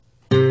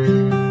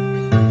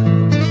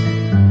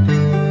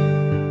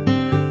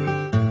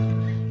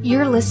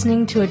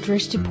listening to a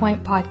Drishti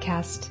Point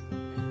podcast.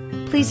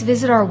 Please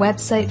visit our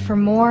website for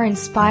more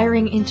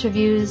inspiring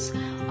interviews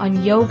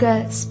on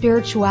yoga,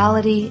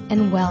 spirituality,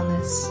 and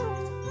wellness.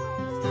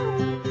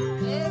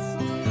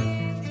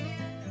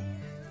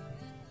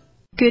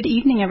 Good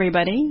evening,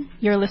 everybody.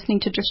 You're listening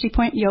to Drishti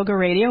Point Yoga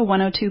Radio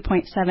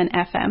 102.7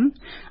 FM.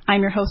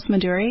 I'm your host,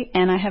 Madhuri,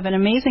 and I have an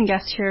amazing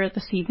guest here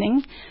this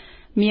evening,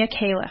 Mia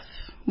Califf.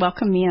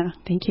 Welcome, Mia.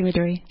 Thank you,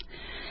 Madhuri.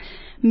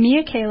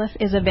 Mia Califf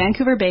is a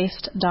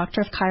Vancouver-based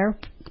doctor of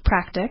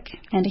chiropractic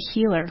and a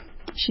healer.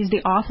 She's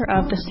the author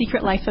of The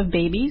Secret Life of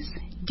Babies,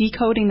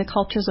 Decoding the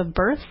Cultures of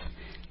Birth,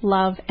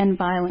 Love, and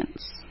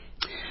Violence.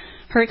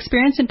 Her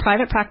experience in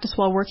private practice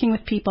while working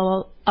with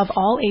people of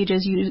all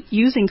ages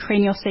using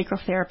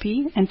craniosacral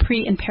therapy and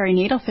pre- and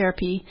perinatal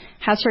therapy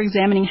has her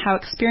examining how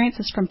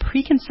experiences from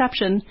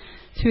preconception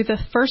through the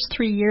first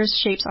 3 years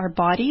shapes our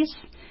bodies,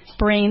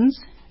 brains,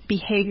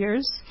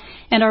 behaviors,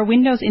 and our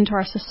windows into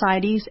our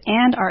societies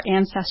and our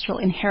ancestral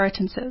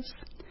inheritances.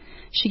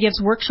 She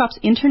gives workshops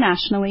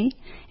internationally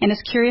and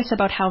is curious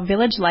about how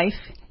village life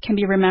can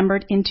be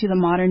remembered into the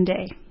modern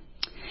day.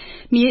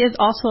 Mia is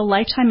also a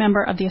lifetime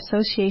member of the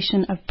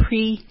Association of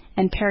Pre-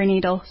 and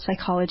Perinatal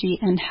Psychology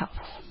and Health.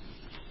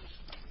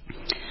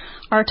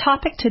 Our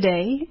topic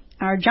today,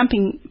 our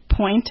jumping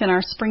point and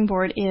our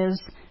springboard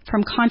is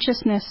from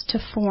consciousness to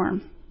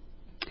form.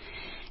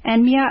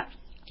 And Mia,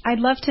 I'd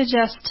love to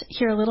just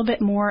hear a little bit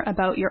more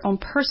about your own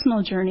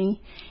personal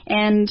journey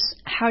and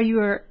how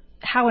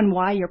and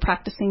why you're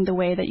practicing the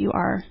way that you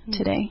are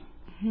today.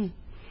 Mm-hmm.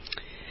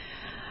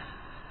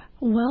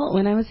 Well,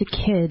 when I was a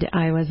kid,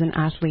 I was an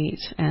athlete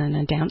and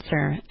a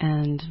dancer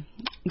and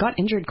got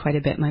injured quite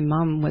a bit. My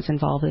mom was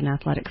involved in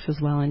athletics as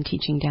well and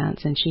teaching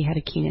dance, and she had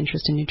a keen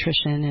interest in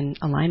nutrition and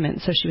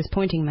alignment. So she was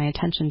pointing my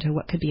attention to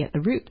what could be at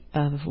the root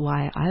of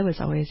why I was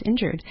always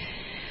injured.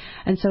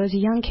 And so as a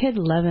young kid,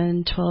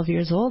 11, 12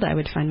 years old, I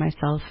would find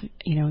myself,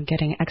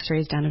 getting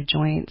x-rays down of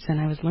joints, and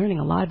I was learning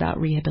a lot about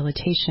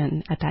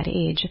rehabilitation at that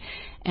age.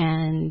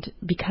 And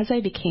because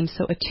I became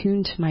so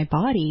attuned to my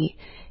body,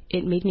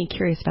 it made me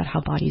curious about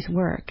how bodies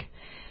work.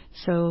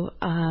 So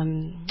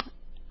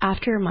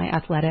after my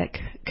athletic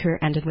career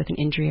ended with an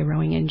injury, a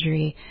rowing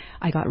injury,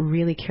 I got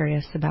really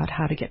curious about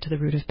how to get to the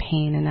root of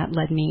pain, and that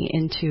led me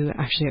into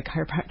actually a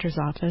chiropractor's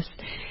office.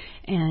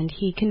 And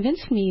he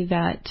convinced me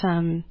that,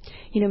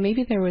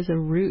 maybe there was a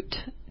root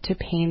to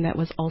pain that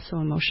was also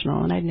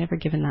emotional, and I'd never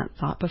given that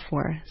thought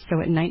before.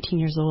 So at 19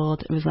 years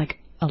old, it was like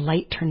a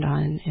light turned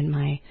on in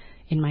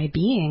my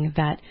being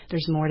that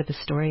there's more to the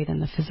story than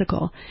the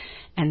physical.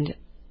 And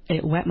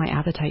it whet my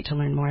appetite to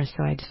learn more,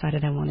 so I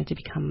decided I wanted to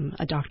become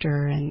a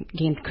doctor and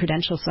gain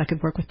credentials so I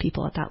could work with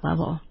people at that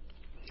level.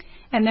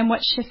 And then what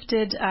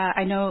shifted?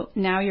 I know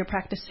now you're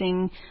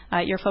practicing,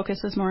 your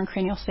focus is more on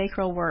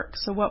craniosacral work.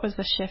 So what was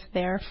the shift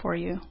there for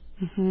you?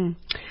 Mm-hmm.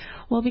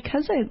 Well,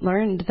 because I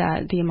learned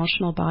that the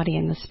emotional body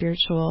and the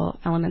spiritual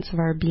elements of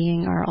our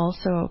being are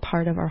also a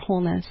part of our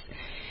wholeness,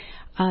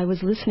 I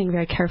was listening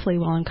very carefully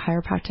while in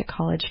chiropractic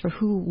college for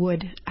who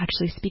would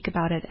actually speak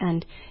about it,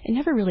 and it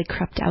never really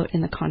crept out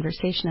in the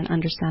conversation, and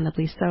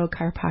understandably so.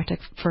 Chiropractic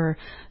for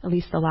at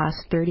least the last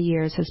 30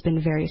 years has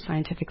been very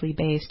scientifically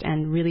based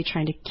and really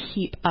trying to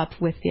keep up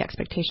with the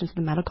expectations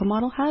the medical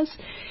model has.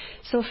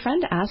 So a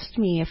friend asked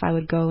me if I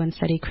would go and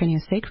study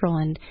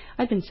craniosacral, and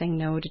I'd been saying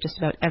no to just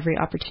about every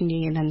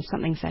opportunity, and then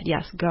something said,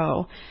 yes,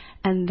 go.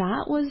 And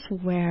that was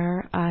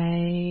where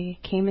I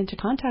came into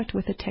contact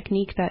with a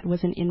technique that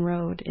was an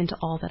inroad into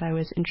all that I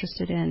was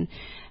interested in.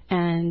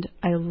 And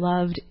I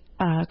loved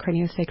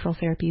craniosacral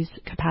therapy's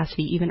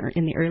capacity, even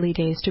in the early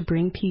days, to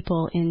bring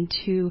people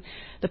into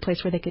the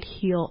place where they could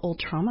heal old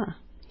trauma.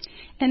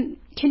 And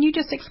can you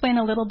just explain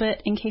a little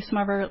bit, in case some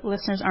of our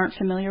listeners aren't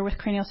familiar with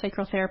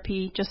craniosacral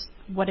therapy, just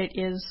what it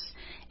is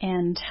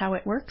and how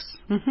it works?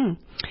 Mm-hmm.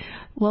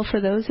 Well,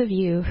 for those of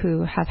you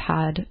who have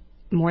had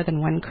more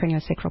than one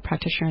craniosacral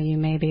practitioner, you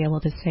may be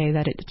able to say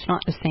that it's not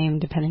the same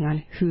depending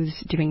on who's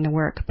doing the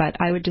work, but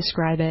I would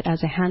describe it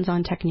as a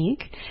hands-on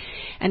technique,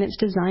 and it's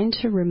designed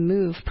to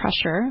remove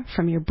pressure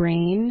from your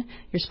brain,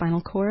 your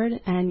spinal cord,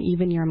 and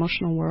even your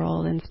emotional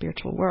world and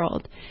spiritual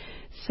world.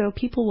 So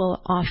people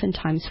will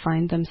oftentimes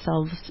find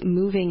themselves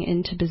moving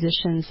into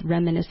positions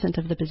reminiscent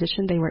of the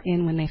position they were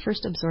in when they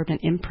first absorbed an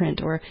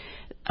imprint or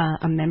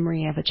a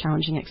memory of a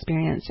challenging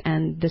experience.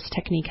 And this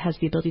technique has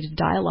the ability to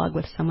dialogue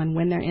with someone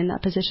when they're in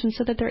that position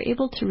so that they're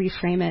able to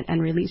reframe it and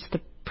release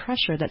the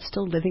pressure that's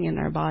still living in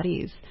their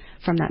bodies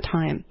from that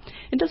time.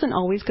 It doesn't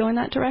always go in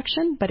that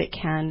direction, but it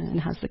can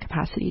and has the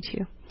capacity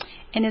to.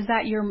 And is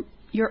that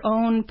your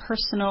own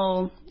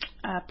personal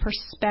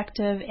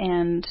perspective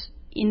and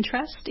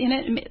interest in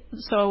it?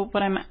 So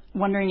what I'm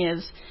wondering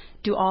is,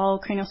 do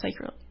all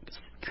craniosacral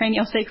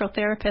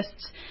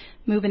therapists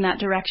move in that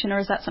direction, or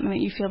is that something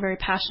that you feel very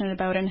passionate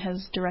about and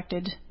has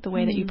directed the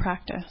way that you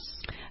practice?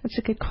 That's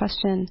a good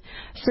question.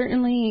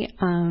 Certainly,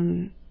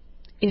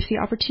 if the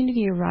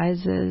opportunity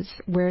arises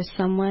where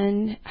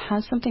someone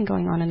has something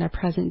going on in their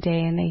present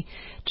day and they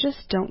just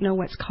don't know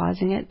what's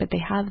causing it, but they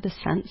have the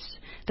sense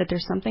that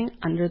there's something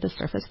under the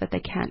surface that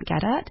they can't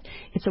get at,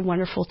 it's a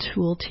wonderful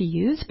tool to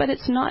use, but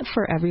it's not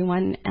for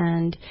everyone,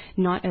 and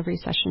not every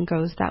session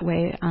goes that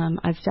way.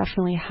 I've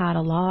definitely had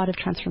a lot of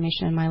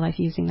transformation in my life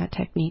using that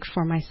technique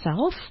for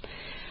myself.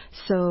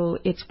 So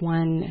it's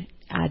one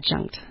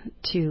adjunct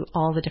to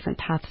all the different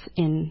paths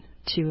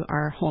into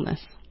our wholeness.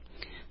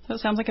 So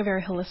it sounds like a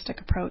very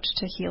holistic approach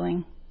to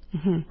healing,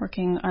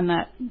 working on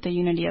the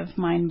unity of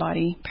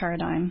mind-body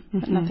paradigm,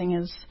 that nothing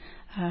is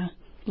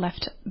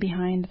left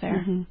behind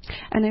there.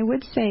 And I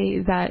would say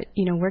that,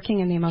 working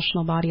in the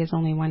emotional body is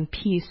only one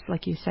piece,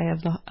 like you say,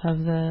 of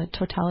the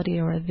totality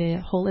or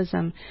the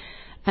holism.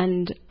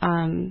 And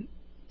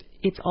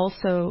it's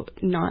also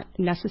not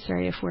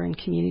necessary if we're in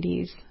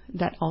communities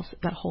that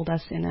hold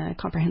us in a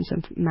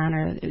comprehensive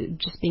manner.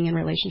 Just being in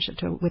relationship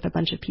with a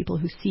bunch of people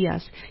who see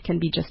us can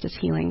be just as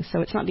healing.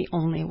 So it's not the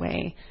only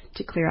way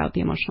to clear out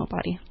the emotional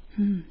body.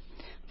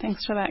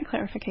 Thanks for that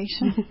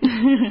clarification.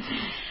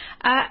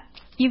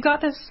 You've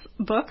got this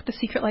book, The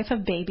Secret Life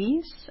of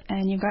Babies,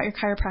 and you've got your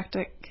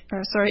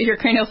your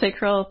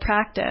craniosacral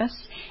practice.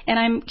 And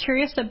I'm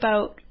curious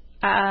about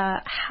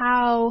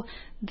how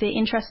the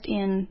interest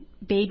in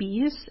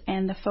babies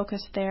and the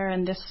focus there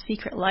and this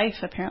secret life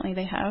apparently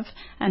they have,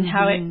 and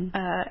how it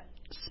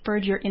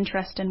spurred your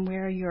interest and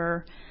where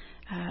your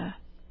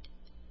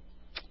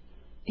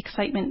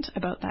excitement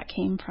about that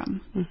came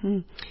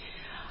from.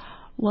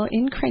 Well,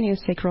 in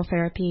craniosacral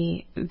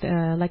therapy,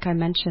 like I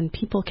mentioned,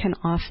 people can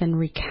often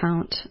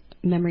recount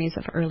memories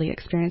of early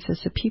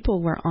experiences. So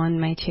people were on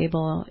my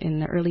table in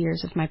the early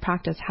years of my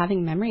practice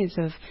having memories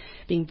of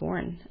being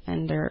born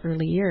and their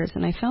early years.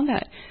 And I found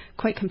that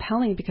quite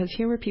compelling, because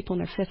here were people in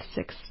their 5th,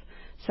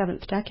 6th,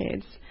 7th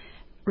decades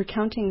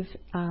recounting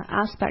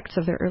aspects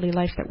of their early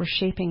life that were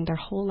shaping their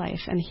whole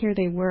life. And here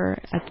they were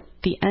at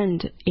the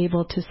end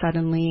able to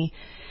suddenly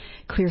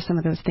clear some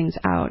of those things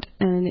out.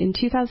 And in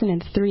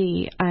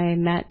 2003, I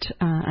met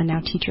a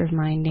now teacher of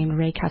mine named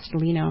Ray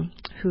Castellino,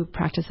 who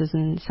practices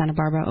in Santa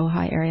Barbara,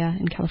 Ojai area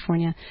in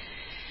California.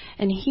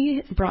 And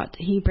he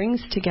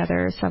brings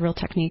together several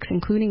techniques,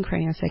 including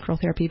craniosacral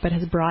therapy, but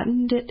has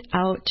broadened it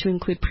out to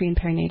include pre and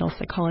perinatal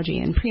psychology.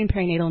 And pre and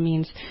perinatal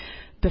means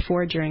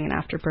before, during, and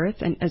after birth,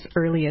 and as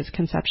early as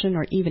conception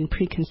or even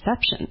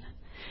preconception.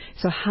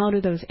 So how do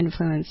those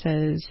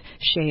influences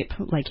shape,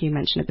 like you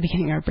mentioned at the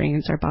beginning, our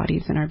brains, our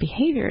bodies, and our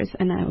behaviors?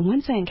 And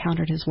once I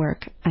encountered his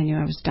work, I knew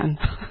I was done.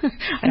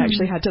 I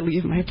actually had to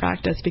leave my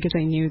practice because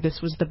I knew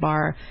this was the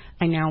bar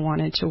I now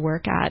wanted to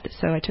work at.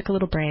 So I took a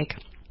little break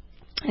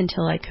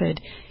until I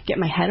could get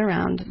my head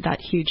around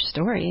that huge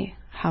story,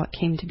 how it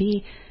came to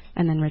be,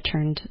 and then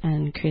returned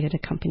and created a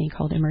company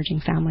called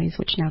Emerging Families,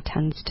 which now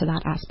tends to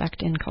that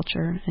aspect in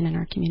culture and in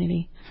our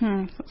community.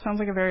 So it sounds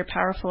like a very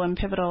powerful and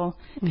pivotal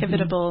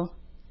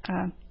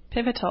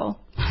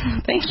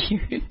thank you,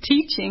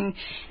 teaching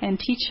and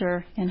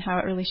teacher, and how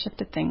it really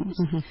shifted things.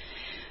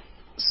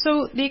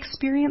 So the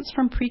experience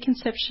from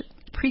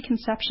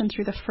preconception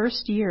through the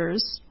first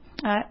years,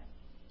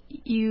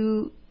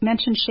 you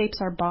mentioned, shapes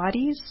our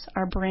bodies,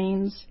 our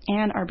brains,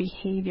 and our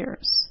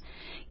behaviors.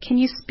 Can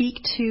you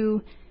speak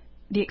to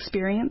the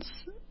experience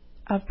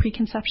of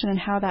preconception and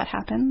how that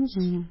happens?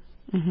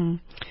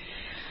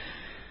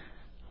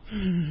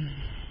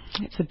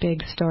 It's a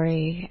big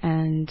story,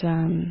 and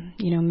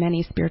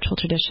many spiritual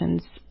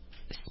traditions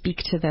speak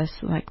to this,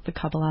 like the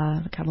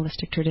Kabbalah, the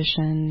Kabbalistic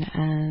tradition,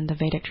 and the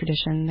Vedic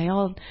tradition. They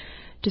all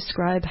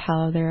describe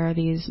how there are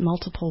these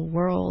multiple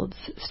worlds,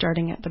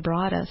 starting at the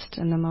broadest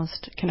and the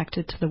most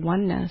connected to the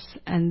oneness,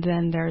 and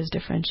then there's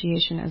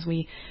differentiation as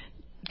we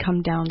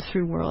come down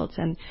through worlds.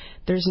 And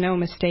there's no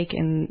mistake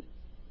in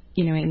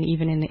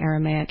even in the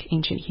Aramaic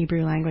ancient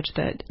Hebrew language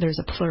that there's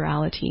a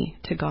plurality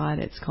to God.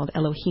 It's called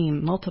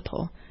Elohim,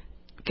 multiple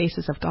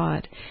faces of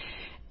God.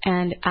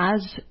 And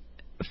as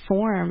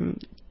form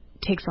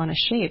takes on a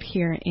shape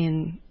here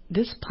in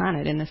this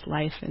planet, in this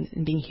life,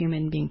 and being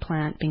human, being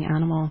plant, being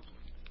animal,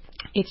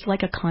 it's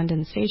like a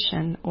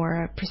condensation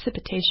or a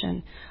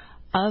precipitation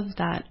of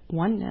that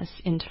oneness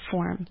into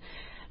form.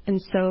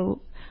 And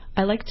so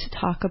I like to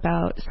talk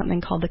about something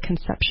called the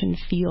conception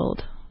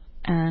field,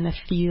 and a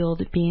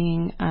field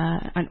being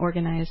an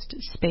organized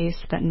space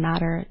that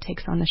matter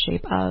takes on the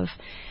shape of.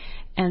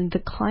 And the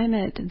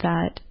climate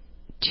that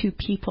two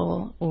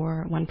people,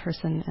 or one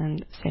person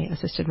and, say,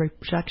 assisted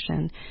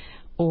reproduction,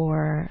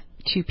 or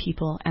two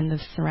people and the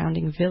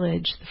surrounding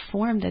village, the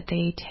form that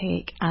they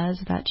take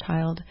as that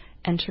child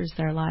enters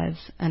their lives,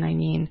 and I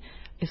mean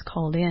is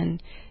called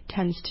in,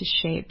 tends to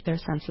shape their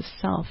sense of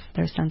self,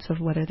 their sense of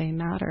whether they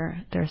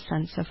matter, their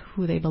sense of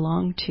who they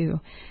belong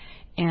to.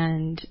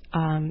 And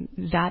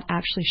that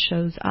actually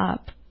shows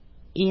up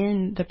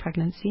in the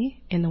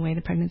pregnancy, in the way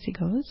the pregnancy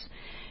goes,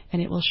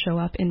 and it will show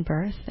up in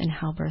birth and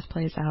how birth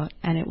plays out,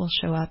 and it will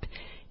show up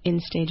in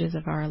stages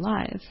of our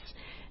lives.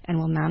 and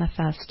will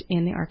manifest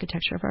in the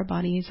architecture of our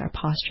bodies, our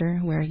posture,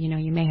 where,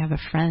 you may have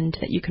a friend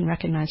that you can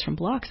recognize from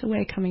blocks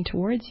away coming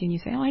towards you, and you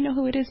say, oh, I know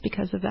who it is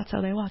because of that's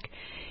how they walk.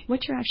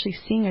 What you're actually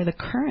seeing are the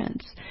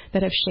currents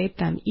that have shaped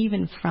them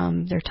even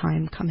from their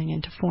time coming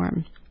into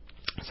form.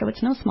 So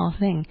it's no small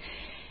thing.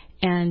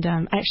 And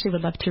I actually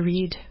would love to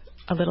read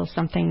a little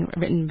something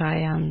written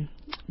by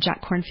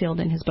Jack Kornfield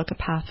in his book, A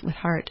Path with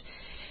Heart.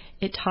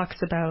 It talks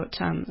about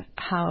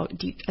how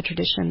deep a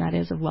tradition that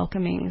is of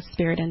welcoming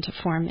spirit into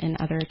form in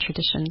other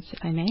traditions, if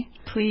I may.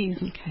 Please.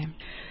 Okay.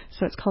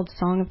 So it's called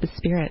Song of the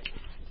Spirit.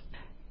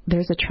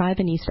 There's a tribe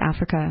in East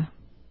Africa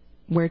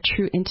where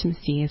true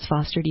intimacy is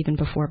fostered even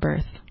before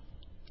birth.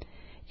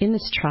 In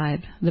this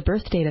tribe, the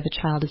birth date of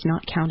a child is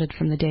not counted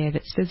from the day of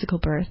its physical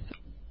birth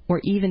or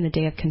even the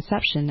day of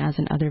conception as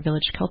in other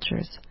village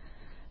cultures.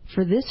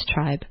 For this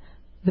tribe,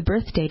 the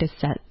birth date is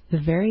set the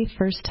very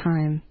first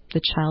time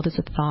the child is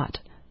a thought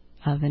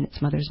of in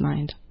its mother's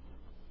mind.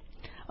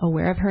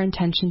 Aware of her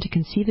intention to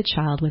conceive a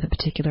child with a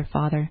particular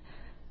father,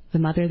 the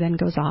mother then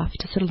goes off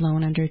to sit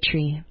alone under a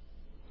tree.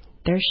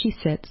 There she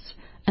sits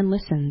and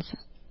listens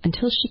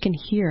until she can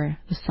hear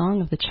the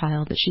song of the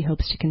child that she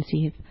hopes to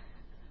conceive.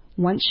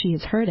 Once she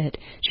has heard it,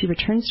 she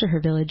returns to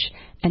her village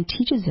and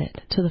teaches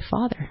it to the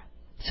father,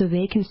 so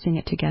they can sing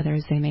it together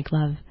as they make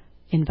love,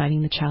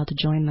 inviting the child to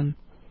join them.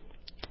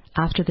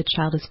 After the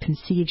child is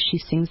conceived, she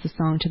sings the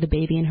song to the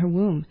baby in her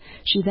womb.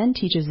 She then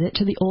teaches it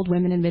to the old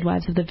women and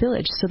midwives of the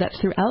village, so that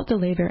throughout the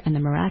labor and the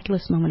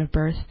miraculous moment of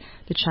birth,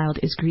 the child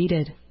is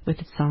greeted with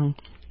its song.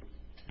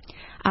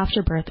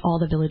 After birth, all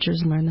the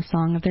villagers learn the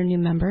song of their new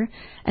member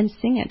and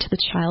sing it to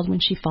the child when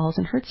she falls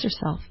and hurts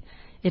herself.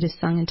 It is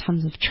sung in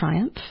times of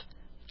triumph,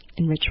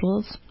 in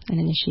rituals, and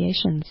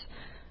initiations.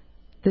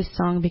 This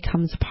song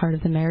becomes a part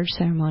of the marriage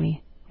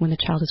ceremony when the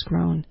child is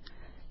grown,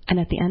 and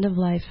at the end of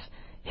life,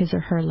 his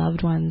or her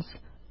loved ones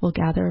will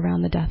gather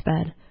around the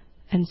deathbed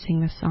and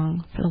sing this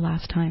song for the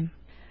last time.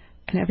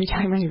 And every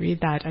time I read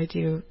that, I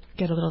do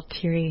get a little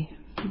teary,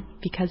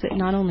 because it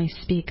not only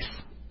speaks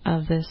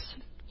of this,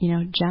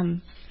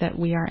 gem that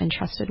we are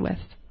entrusted with,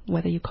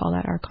 whether you call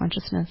that our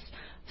consciousness,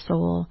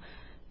 soul,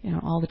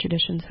 all the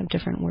traditions have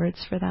different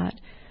words for that.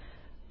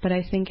 But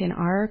I think in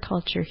our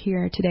culture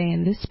here today,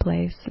 in this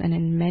place, and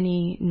in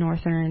many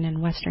northern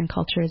and western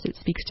cultures, it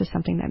speaks to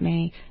something that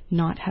may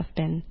not have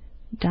been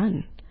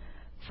done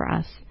for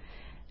us.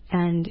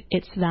 And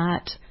it's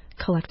that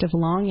collective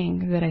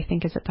longing that I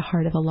think is at the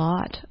heart of a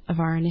lot of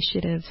our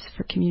initiatives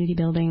for community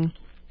building,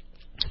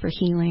 for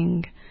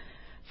healing,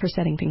 for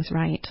setting things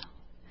right.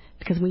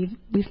 Because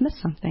we've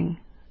missed something.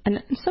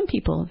 And some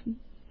people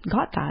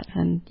got that,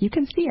 and you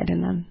can see it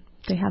in them.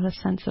 They have a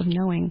sense of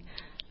knowing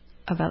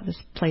about this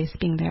place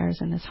being theirs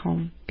and this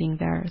home being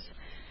theirs.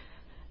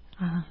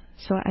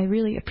 So I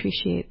really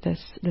appreciate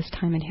this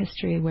time in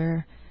history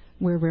where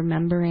we're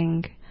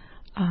remembering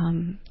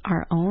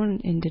our own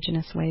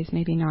Indigenous ways,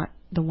 maybe not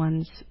the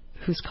ones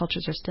whose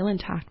cultures are still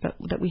intact, but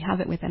that we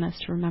have it within us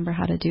to remember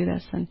how to do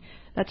this. And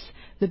that's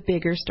the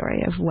bigger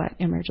story of what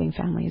Emerging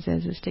Families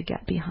is to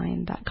get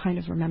behind that kind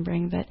of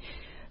remembering that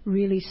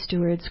really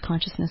stewards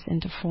consciousness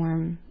into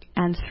form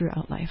and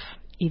throughout life,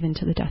 even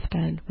to the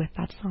deathbed with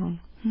that song.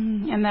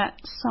 And that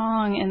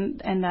song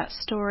and that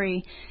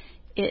story,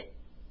 it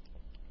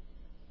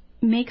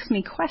makes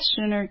me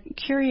question or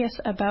curious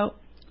about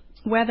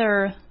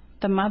whether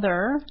the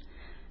mother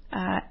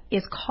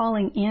is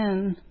calling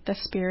in the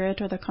spirit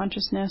or the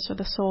consciousness or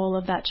the soul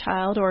of that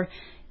child, or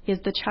is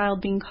the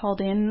child being called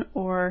in,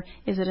 or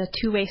is it a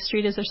two-way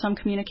street? Is there some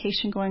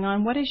communication going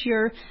on? What is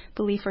your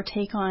belief or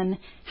take on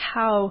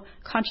how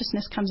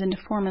consciousness comes into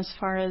form as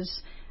far as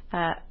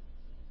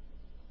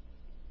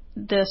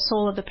the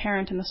soul of the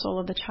parent and the soul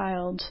of the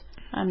child?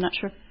 I'm not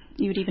sure if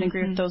you would even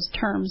agree with those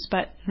terms,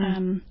 but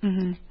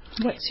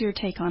what's your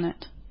take on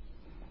it?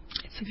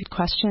 It's a good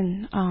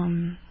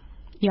question.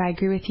 Yeah, I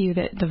agree with you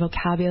that the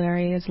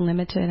vocabulary is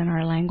limited in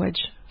our language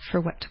for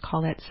what to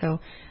call it. So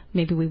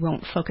maybe we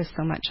won't focus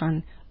so much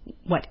on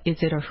what is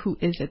it or who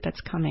is it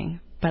that's coming.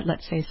 But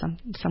let's say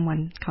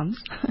someone comes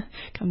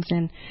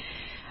in.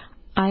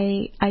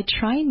 I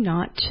try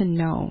not to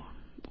know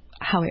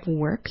how it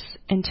works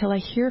until I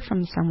hear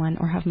from someone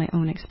or have my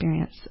own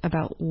experience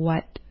about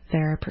what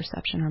their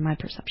perception or my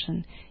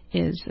perception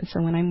is. And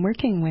so when I'm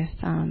working with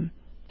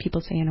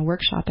people, say in a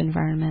workshop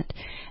environment,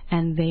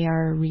 and they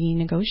are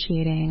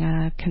renegotiating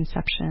a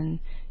conception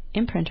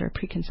imprint or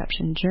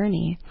preconception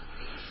journey,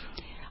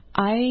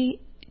 I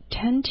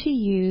tend to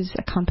use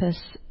a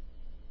compass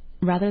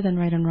rather than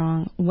right and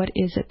wrong. What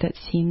is it that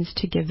seems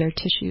to give their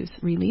tissues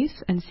release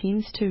and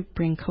seems to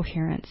bring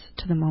coherence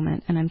to the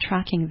moment? And I'm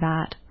tracking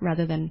that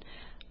rather than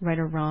right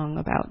or wrong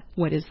about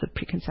what is the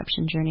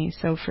preconception journey.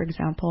 So, for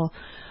example,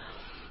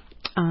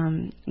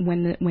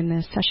 when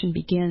the session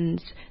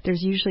begins,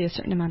 there's usually a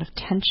certain amount of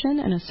tension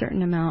and a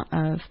certain amount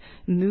of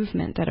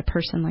movement that a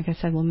person, like I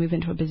said, will move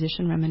into a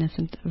position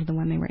reminiscent of the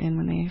one they were in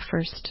when they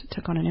first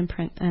took on an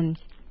imprint. And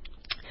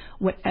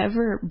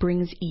whatever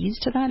brings ease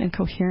to that and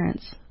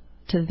coherence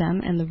to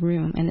them and the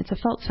room, and it's a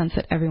felt sense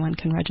that everyone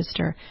can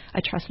register.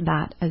 I trust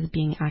that as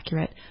being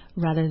accurate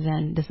rather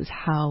than this is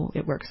how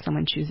it works.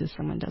 Someone chooses,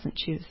 someone doesn't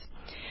choose.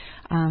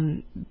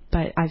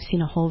 But I've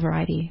seen a whole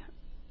variety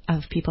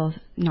of people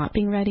not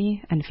being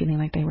ready and feeling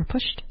like they were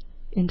pushed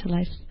into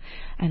life.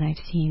 And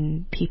I've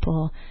seen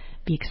people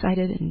be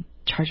excited and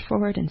charge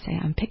forward and say,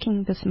 I'm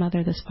picking this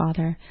mother, this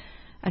father.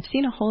 I've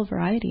seen a whole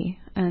variety.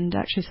 And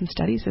actually some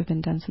studies have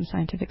been done, some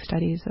scientific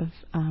studies of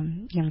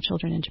young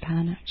children in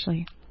Japan,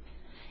 actually.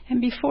 And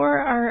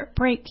before our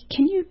break,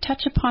 can you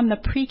touch upon the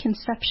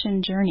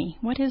preconception journey?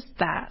 What is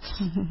that?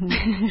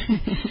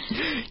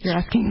 You're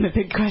asking the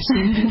big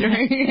question.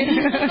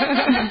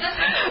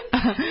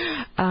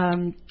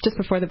 Just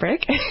before the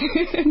break?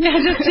 Yeah,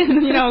 just in,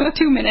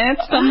 2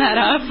 minutes, sum that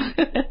up.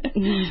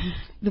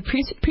 The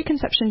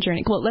preconception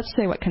journey. Well, let's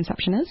say what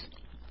conception is.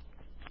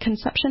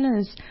 Conception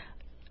is,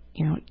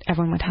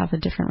 everyone would have a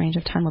different range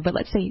of time, but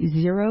let's say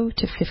 0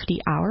 to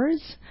 50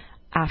 hours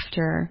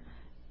after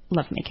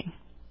lovemaking.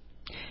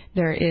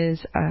 There is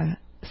a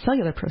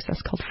cellular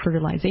process called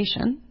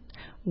fertilization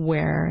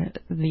where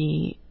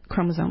the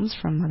chromosomes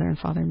from mother and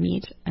father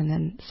meet and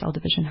then cell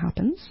division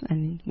happens.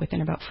 And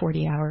within about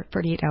 48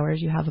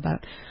 hours, you have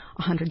about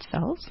 100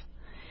 cells.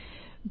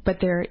 But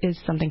there is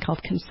something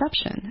called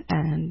conception,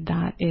 and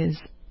that is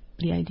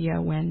the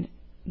idea when,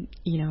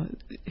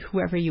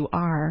 whoever you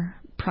are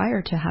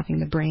prior to having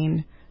the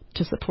brain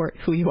to support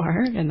who you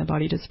are and the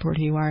body to support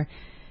who you are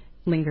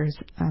lingers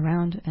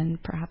around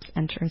and perhaps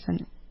enters.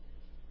 And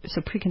so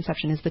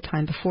preconception is the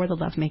time before the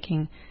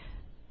lovemaking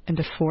and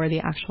before the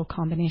actual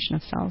combination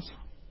of cells.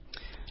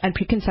 And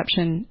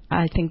preconception,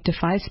 I think,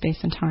 defies space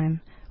and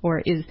time,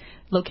 or is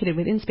located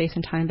within space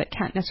and time, but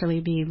can't necessarily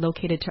be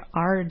located to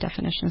our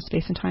definition of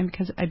space and time,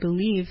 because I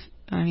believe,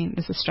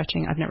 this is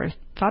stretching, I've never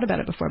thought about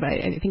it before, but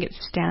I think it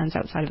stands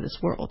outside of this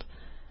world.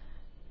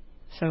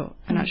 So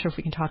I'm not sure if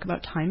we can talk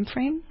about time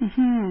frame.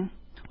 Mm-hmm.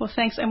 Well,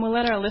 thanks, and we'll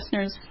let our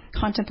listeners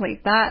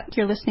contemplate that.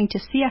 You're listening to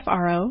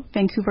CFRO,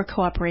 Vancouver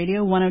Co-op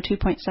Radio,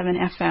 102.7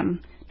 FM,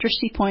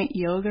 Drishti Point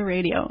Yoga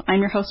Radio.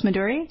 I'm your host,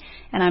 Madhuri,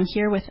 and I'm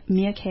here with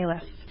Mia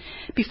Califf.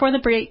 Before the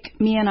break,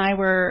 Mia and I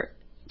were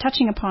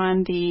touching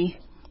upon the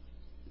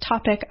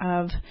topic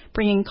of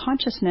bringing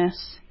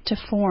consciousness to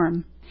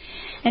form.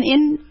 And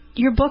in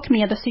your book,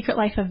 Mia, The Secret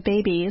Life of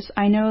Babies,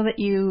 I know that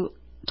you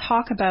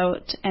talk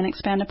about and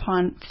expand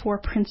upon 4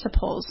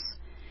 principles.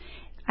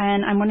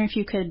 And I'm wondering if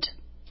you could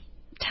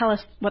tell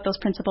us what those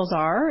principles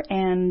are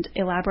and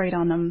elaborate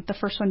on them. The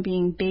first one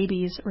being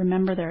babies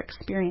remember their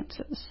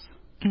experiences.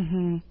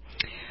 Mm-hmm.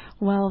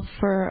 Well,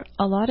 for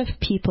a lot of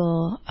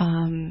people,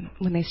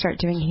 when they start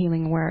doing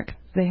healing work,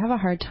 they have a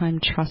hard time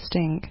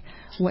trusting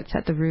what's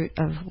at the root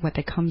of what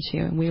they come to.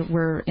 And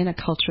we're in a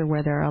culture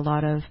where there are a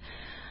lot of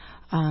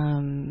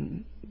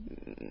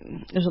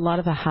there's a lot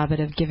of a habit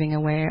of giving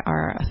away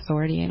our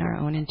authority and our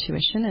own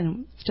intuition,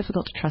 and it's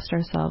difficult to trust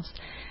ourselves.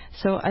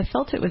 So I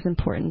felt it was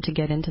important to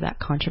get into that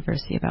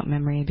controversy about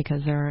memory,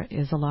 because there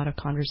is a lot of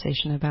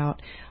conversation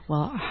about,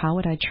 well, how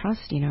would I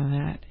trust,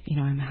 that,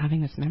 I'm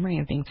having this memory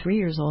of being 3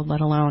 years old,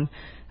 let alone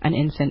an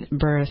infant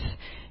birth,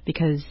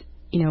 because,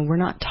 we're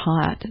not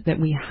taught that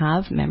we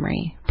have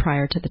memory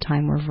prior to the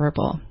time we're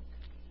verbal.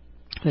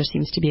 There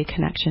seems to be a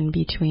connection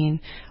between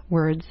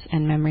words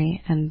and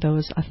memory, and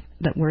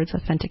that words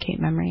authenticate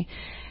memory.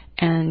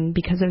 And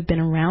because I've been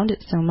around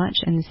it so much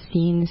and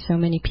seen so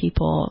many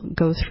people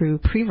go through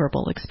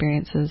pre-verbal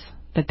experiences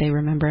that they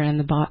remember, and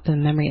the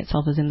memory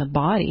itself is in the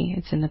body,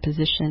 it's in the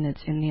position,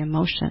 it's in the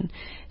emotion.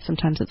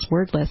 Sometimes it's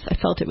wordless. I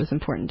felt it was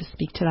important to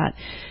speak to that.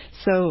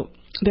 So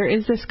there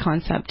is this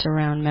concept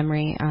around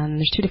memory.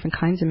 There's 2 different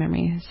kinds of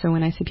memory. So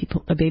when I say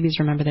babies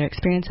remember their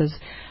experiences,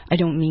 I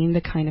don't mean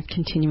the kind of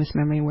continuous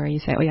memory where you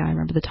say, oh yeah, I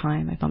remember the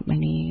time I bumped my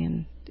knee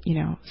and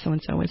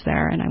so-and-so was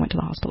there and I went to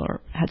the hospital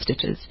or had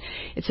stitches.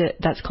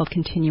 That's called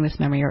continuous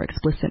memory or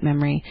explicit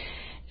memory.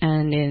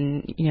 And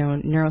in,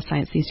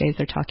 neuroscience these days,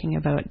 they're talking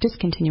about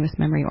discontinuous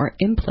memory or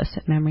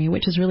implicit memory,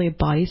 which is really a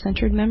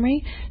body-centered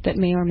memory that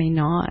may or may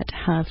not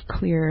have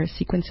clear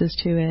sequences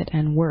to it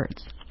and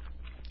words.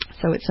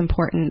 So it's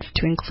important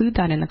to include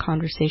that in the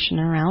conversation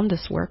around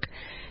this work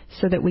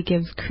so that we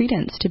give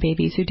credence to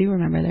babies who do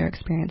remember their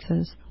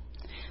experiences.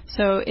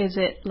 So is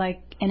it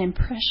like an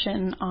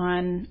impression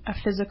on a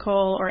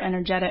physical or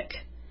energetic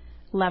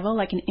level,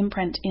 like an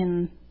imprint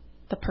in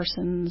the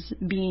person's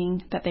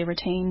being that they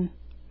retain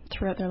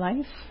throughout their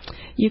life?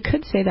 You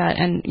could say that.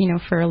 And,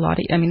 for a lot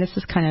of, this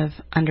is kind of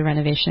under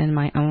renovation in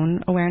my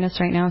own awareness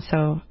right now.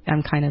 So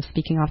I'm kind of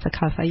speaking off the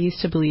cuff. I used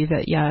to believe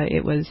that,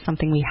 it was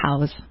something we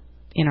house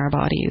in our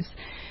bodies.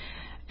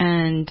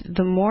 And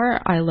the more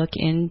I look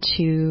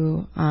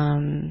into,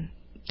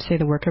 say,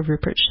 the work of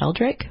Rupert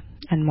Sheldrake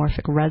and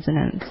morphic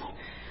resonance,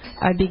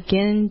 I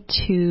begin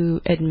to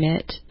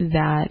admit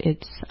that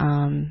it's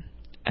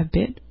a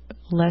bit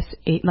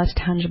less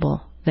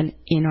tangible than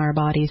in our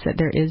bodies, that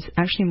there is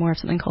actually more of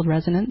something called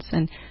resonance.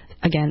 And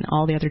again,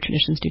 all the other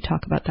traditions do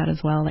talk about that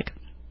as well, like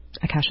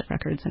Akashic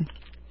records and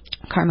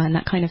karma and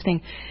that kind of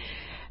thing.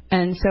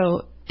 And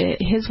so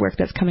his work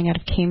that's coming out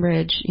of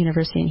Cambridge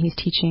University, and he's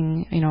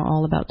teaching,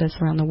 all about this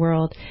around the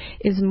world,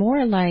 is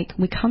more like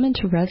we come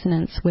into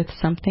resonance with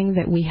something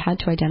that we had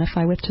to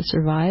identify with to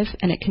survive,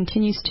 and it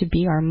continues to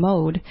be our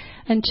mode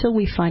until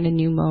we find a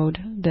new mode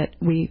that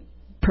we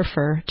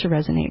prefer to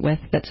resonate with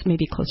that's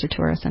maybe closer to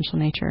our essential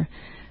nature.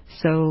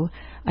 So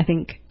I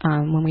think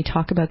when we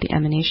talk about the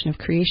emanation of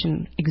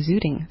creation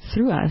exuding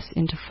through us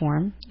into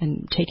form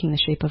and taking the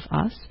shape of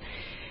us,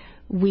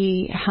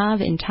 we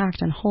have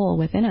intact and whole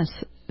within us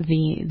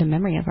the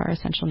memory of our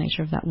essential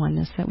nature, of that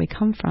oneness that we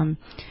come from.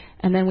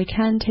 And then we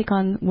can take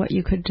on what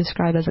you could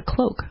describe as a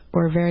cloak,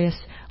 or various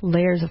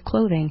layers of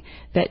clothing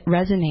that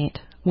resonate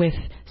with,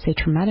 say,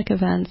 traumatic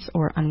events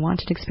or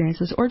unwanted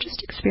experiences, or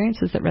just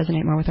experiences that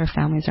resonate more with our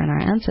families or in our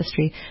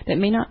ancestry that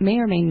may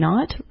or may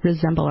not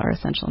resemble our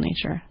essential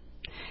nature.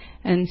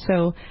 And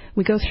so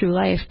we go through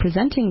life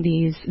presenting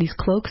these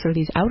cloaks or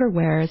these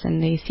outerwears,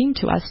 and they seem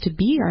to us to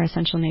be our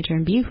essential nature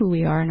and be who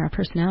we are and our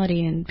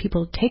personality, and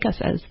people take us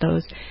as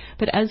those.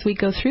 But as we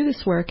go through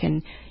this work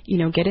and,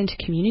 get into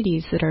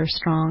communities that are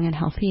strong and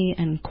healthy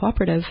and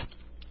cooperative,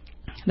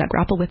 that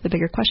grapple with the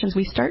bigger questions,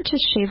 we start to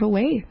shave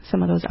away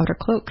some of those outer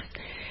cloaks.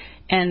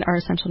 And our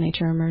essential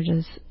nature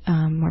emerges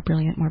more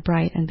brilliant, more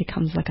bright, and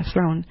becomes like a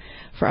throne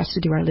for us to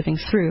do our living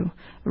through,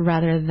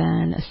 rather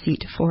than a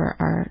seat for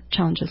our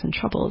challenges and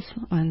troubles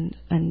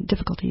and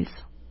difficulties.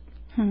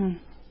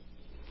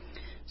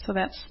 So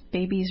that's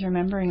babies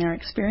remembering our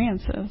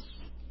experiences.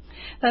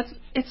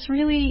 It's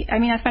really,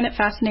 I find it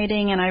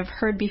fascinating, and I've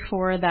heard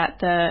before that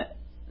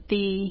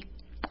the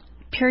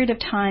period of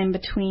time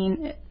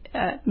between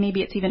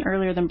maybe it's even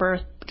earlier than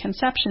birth,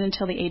 conception,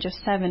 until the age of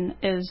 7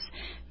 is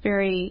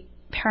very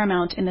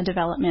paramount in the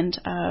development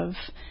of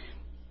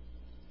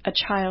a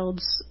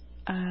child's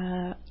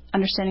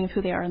understanding of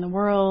who they are in the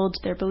world,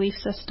 their belief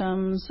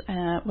systems,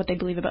 what they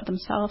believe about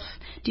themselves.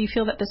 Do you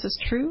feel that this is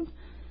true?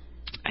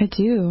 I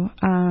do.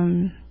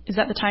 Is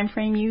that the time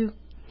frame you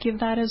give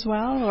that as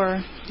well, or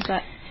is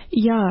that?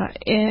 Yeah,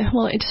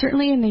 well, it's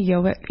certainly in the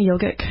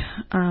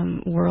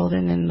yogic world,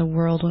 and in the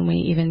world when we,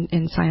 even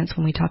in science,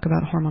 when we talk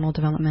about hormonal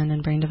development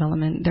and brain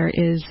development, there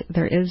is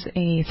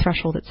a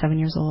threshold at 7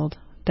 years old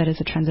that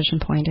is a transition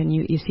point, and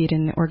you see it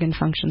in the organ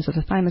functions of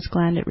the thymus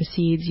gland. It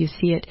recedes. You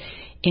see it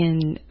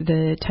in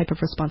the type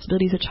of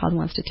responsibilities a child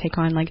wants to take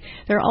on. Like,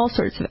 there are all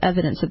sorts of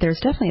evidence that there's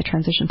definitely a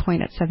transition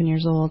point at 7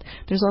 years old.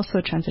 There's also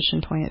a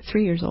transition point at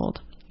 3 years old.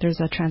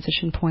 There's a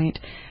transition point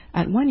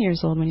at 1 year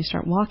old when you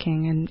start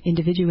walking and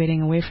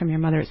individuating away from your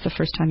mother. It's the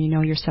first time you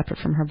know you're separate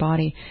from her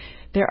body.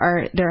 There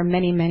are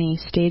many, many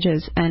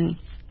stages, and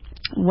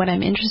what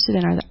I'm interested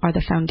in are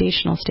the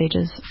foundational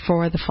stages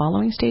for the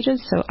following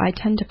stages. So I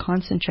tend to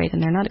concentrate,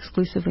 and they're not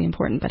exclusively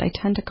important, but I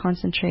tend to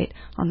concentrate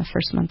on the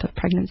first month of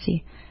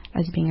pregnancy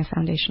as being a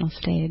foundational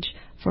stage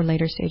for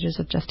later stages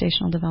of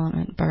gestational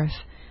development, birth,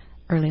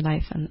 early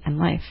life, and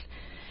life.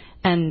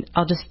 And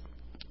I'll just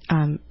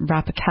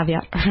wrap a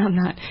caveat around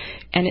that.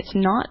 And it's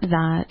not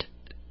that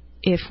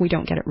if we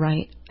don't get it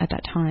right at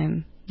that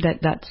time,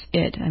 that's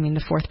it. I mean,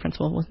 the fourth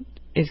principle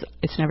is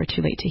it's never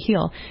too late to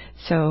heal.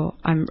 So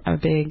I'm a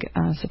big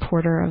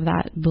supporter of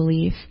that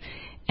belief.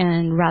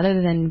 And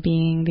rather than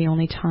being the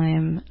only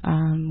time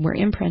we're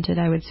imprinted,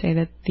 I would say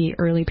that the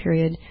early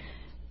period,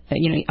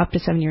 up to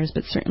 7 years,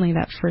 but certainly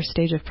that first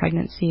stage of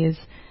pregnancy is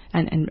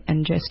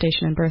and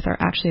gestation and birth are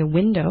actually a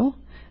window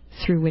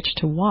through which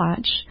to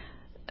watch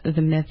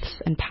the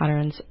myths and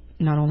patterns,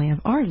 not only of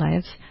our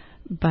lives,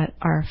 but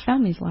our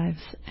families'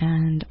 lives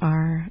and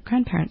our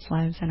grandparents'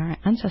 lives and our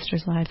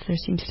ancestors' lives. There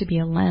seems to be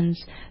a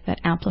lens that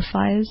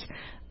amplifies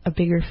a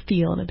bigger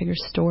field, a bigger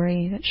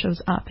story that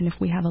shows up. And if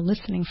we have a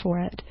listening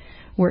for it,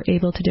 we're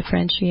able to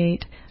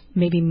differentiate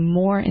maybe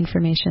more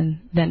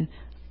information than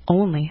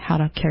only how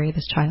to carry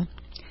this child.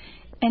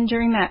 And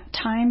during that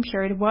time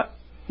period, what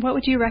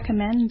would you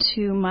recommend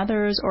to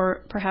mothers,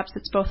 or perhaps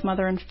it's both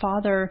mother and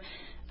father,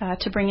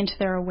 to bring into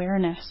their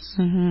awareness?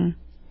 Mm-hmm.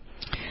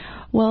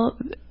 Well,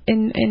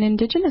 in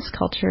Indigenous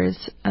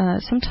cultures,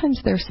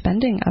 sometimes they're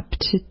spending up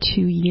to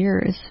 2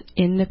 years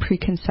in the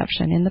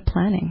preconception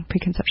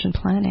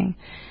planning.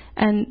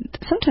 And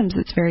sometimes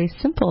it's very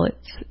simple.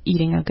 It's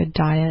eating a good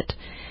diet.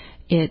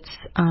 It's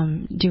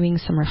doing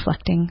some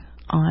reflecting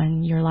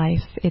on your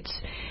life. It's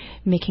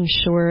making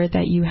sure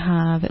that you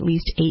have at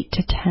least 8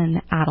 to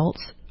 10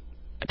 adults,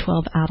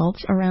 12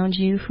 adults around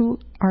you who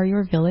are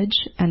your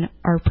village and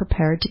are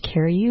prepared to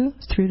carry you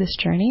through this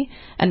journey.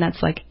 And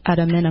that's like at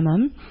a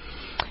minimum.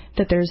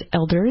 That there's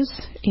elders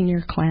in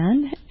your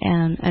clan,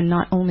 and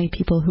not only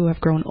people who have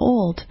grown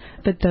old,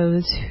 but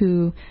those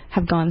who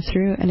have gone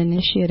through an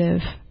initiative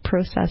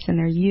process in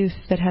their youth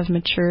that have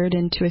matured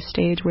into a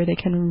stage where they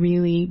can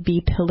really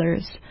be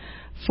pillars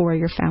for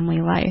your family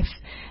life.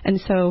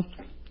 And so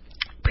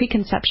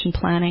preconception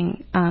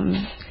planning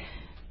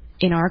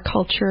in our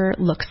culture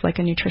looks like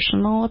a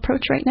nutritional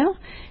approach right now.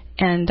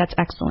 And that's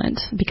excellent,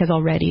 because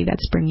already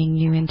that's bringing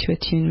you into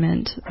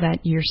attunement that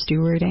you're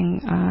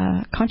stewarding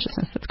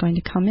consciousness that's going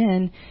to come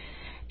in.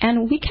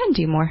 And we can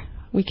do more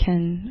we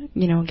can,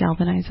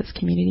 galvanize as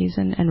communities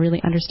and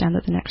really understand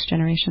that the next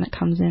generation that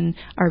comes in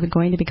are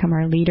going to become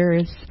our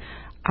leaders,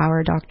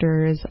 our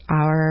doctors,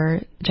 our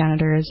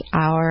janitors,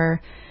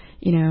 our,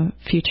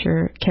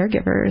 future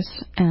caregivers.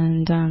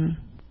 And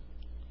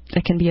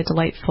it can be a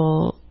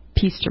delightful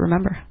piece to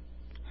remember.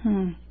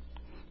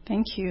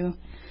 Thank you.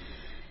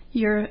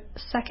 Your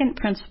second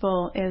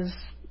principle is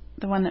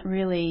the one that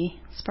really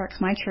sparks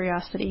my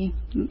curiosity.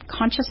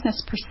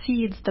 Consciousness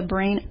precedes the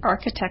brain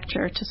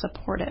architecture to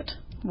support it.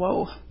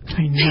 Whoa.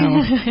 I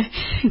know.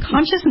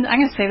 Consciousness, I'm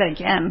going to say that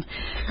again.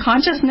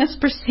 Consciousness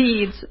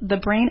precedes the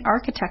brain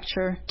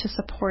architecture to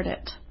support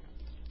it.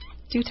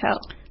 Do tell.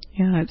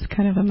 Yeah, it's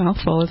kind of a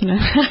mouthful, isn't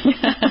it?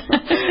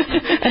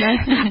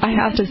 And I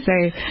have to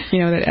say,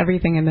 that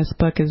everything in this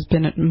book has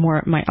been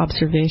more my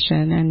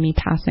observation and me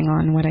passing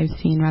on what I've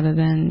seen rather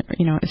than,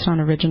 it's not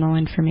original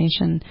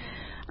information.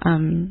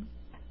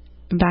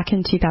 Back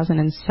in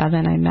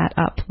 2007, I met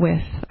up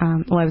with,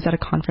 I was at a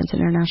conference, an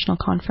international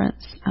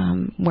conference,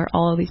 where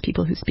all of these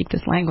people who speak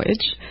this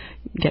language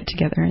get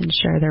together and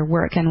share their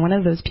work. And one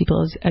of those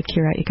people is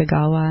Akira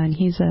Ikagawa, and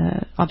he's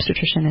an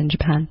obstetrician in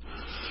Japan.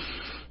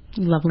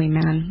 Lovely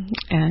man.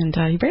 And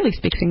he barely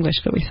speaks English,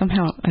 but we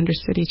somehow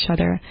understood each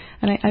other.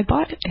 And I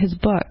bought his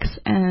books,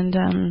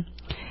 and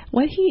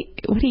what he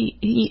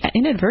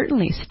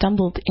inadvertently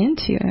stumbled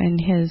into in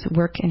his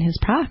work and his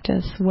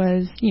practice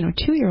was,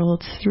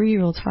 2-year-olds,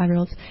 3-year-olds,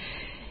 5-year-olds,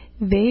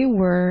 they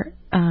were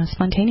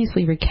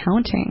spontaneously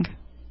recounting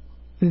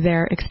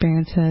their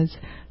experiences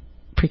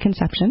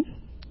preconception,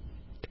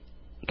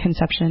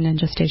 conception and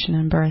gestation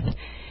and birth.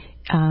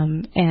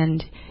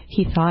 And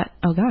he thought,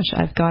 oh gosh,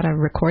 I've got to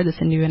record this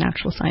and do an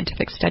actual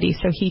scientific study.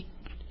 So he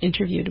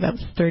interviewed about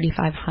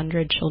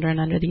 3,500 children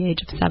under the age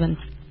of 7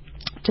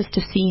 just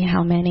to see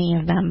how many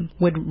of them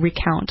would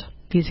recount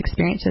these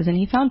experiences. And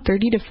he found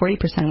 30 to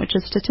 40%, which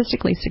is a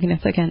statistically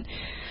significant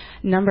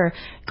number,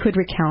 could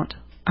recount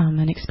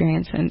an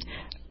experience. And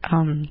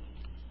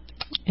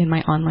in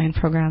my online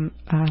program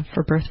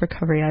for birth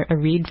recovery, I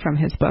read from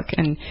his book,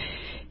 and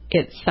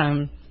it's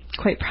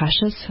quite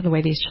precious, the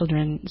way these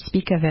children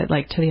speak of it,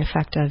 like to the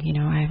effect of,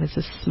 I was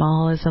as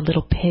small as a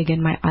little pig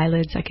and my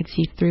eyelids I could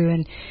see through,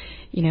 and,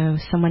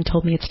 someone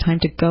told me it's time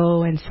to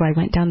go, and so I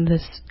went down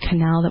this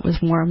canal that was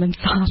warm and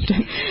soft,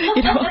 and,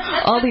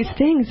 all these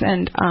things.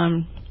 And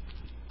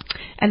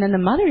then the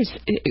mothers,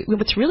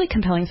 what's really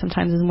compelling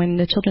sometimes is when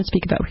the children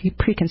speak about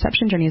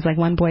preconception journeys. Like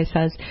one boy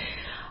says,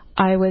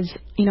 I was,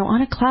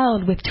 on a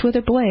cloud with 2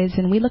 other boys,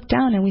 and we looked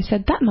down and we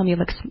said, that mummy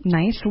looks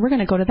nice, so we're going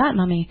to go to that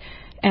mummy.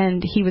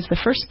 And he was the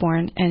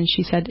firstborn, and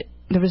she said,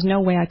 there was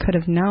no way I could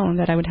have known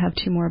that I would have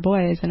 2 more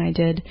boys, and I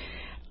did.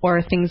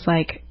 Or things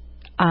like,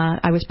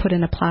 I was put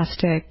in a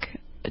plastic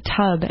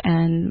tub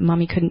and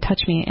mommy couldn't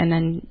touch me, and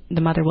then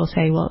the mother will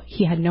say, well,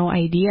 he had no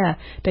idea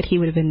that he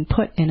would have been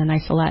put in an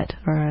isolette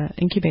or an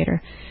incubator.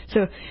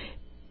 So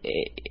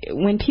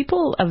when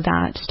people of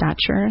that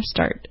stature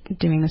start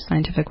doing this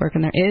scientific work,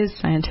 and there is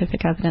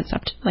scientific evidence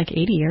up to like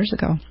 80 years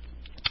ago,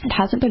 it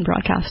hasn't been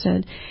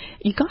broadcasted,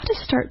 you got to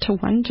start to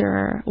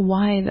wonder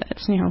why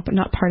that's,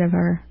 not part of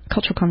our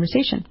cultural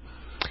conversation.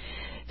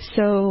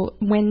 So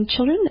when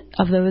children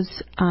of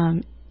those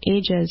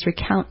ages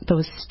recount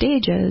those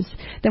stages,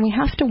 then we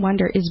have to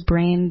wonder, is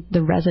brain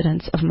the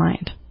residence of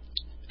mind?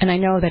 And I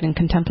know that in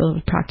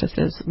contemplative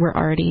practices, we're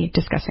already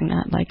discussing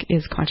that. Like,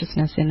 is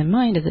consciousness in the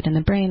mind? Is it in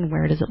the brain?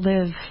 Where does it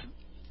live?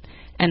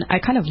 And I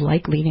kind of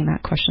like leaving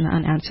that question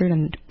unanswered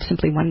and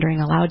simply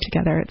wondering aloud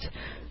together. It's a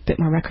bit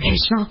more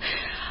recreational.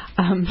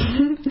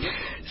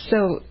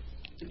 So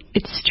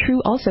it's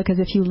true also because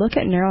if you look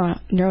at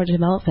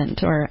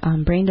neurodevelopment or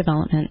brain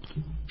development,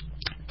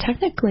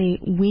 technically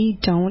we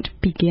don't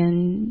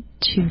begin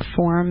to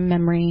form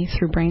memory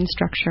through brain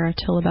structure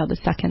until about the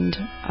second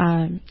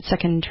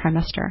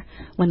trimester,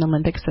 when the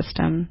limbic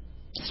system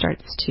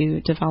starts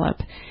to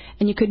develop.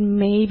 And you could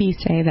maybe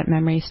say that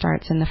memory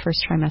starts in the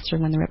first trimester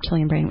when the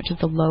reptilian brain, which is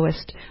the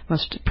lowest,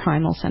 most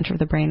primal center of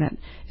the brain that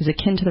is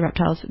akin to the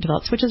reptiles,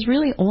 develops, which is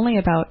really only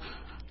about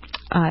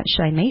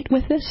should I mate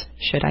with this?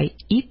 Should I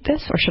eat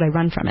this? Or should I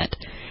run from it?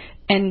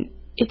 And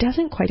it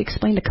doesn't quite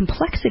explain the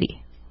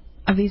complexity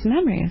of these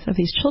memories of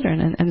these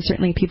children, and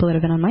certainly people that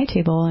have been on my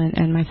table,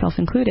 and myself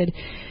included.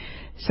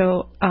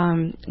 So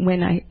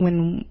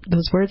when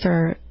those words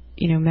are,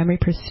 memory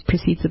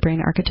precedes the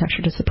brain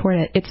architecture to support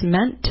it, it's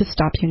meant to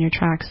stop you in your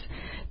tracks,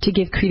 to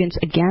give credence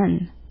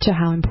again to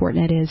how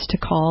important it is to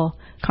call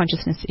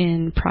consciousness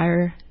in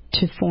prior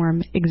to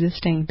form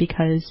existing,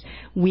 because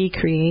we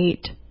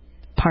create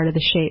part of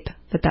the shape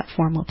that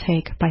form will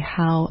take by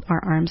how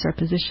our arms are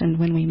positioned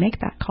when we make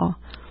that call.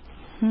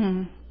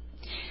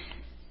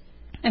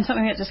 And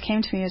something that just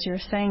came to me as you were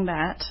saying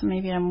that,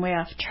 maybe I'm way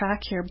off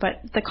track here,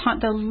 but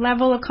the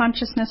level of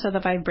consciousness or the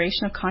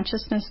vibration of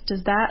consciousness,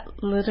 does that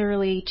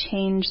literally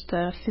change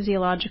the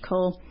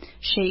physiological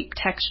shape,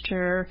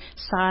 texture,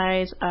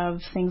 size of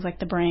things like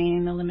the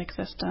brain, the limbic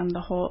system,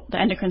 the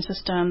endocrine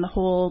system, the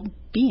whole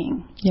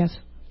being? Yes.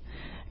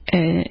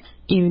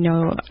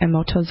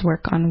 Emoto's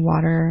work on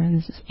water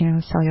and,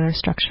 cellular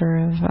structure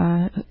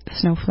of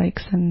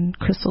snowflakes and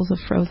crystals of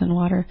frozen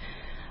water.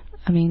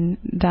 I mean,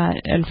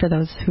 that, and for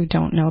those who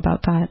don't know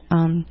about that,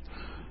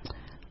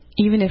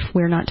 even if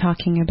we're not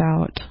talking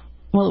about,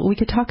 well, we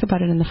could talk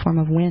about it in the form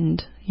of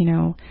wind.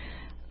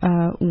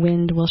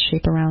 Wind will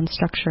shape around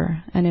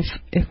structure, and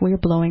if we're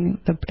blowing,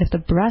 if the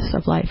breath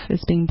of life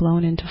is being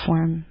blown into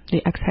form,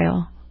 the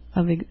exhale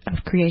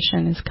of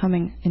creation is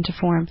coming into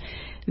form,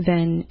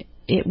 then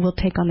it will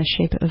take on the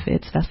shape of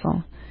its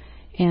vessel.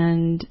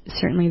 And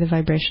certainly the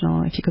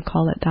vibrational, if you could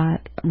call it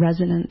that,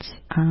 resonance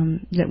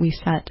that we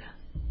set,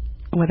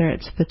 whether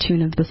it's the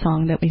tune of the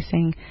song that we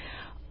sing,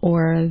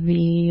 or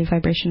the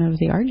vibration of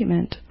the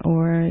argument,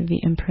 or the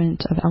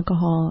imprint of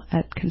alcohol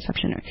at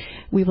conception,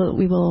 we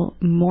will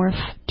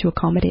morph to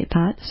accommodate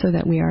that so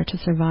that we are to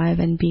survive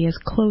and be as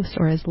close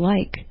or as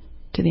like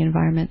to the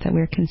environment that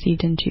we're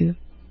conceived into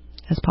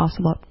as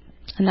possible.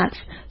 And that's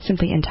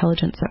simply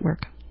intelligence at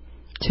work,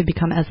 to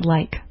become as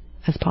like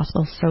as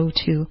possible, so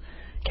to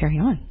carry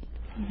on.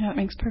 That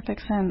makes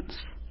perfect sense.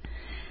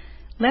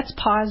 Let's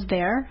pause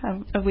there.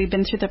 We've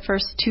been through the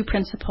first two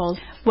principles.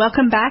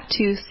 Welcome back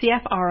to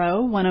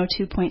CFRO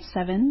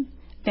 102.7,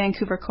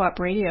 Vancouver Co-op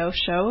Radio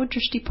Show,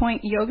 Drishti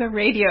Point Yoga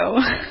Radio.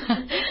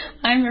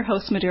 I'm your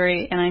host,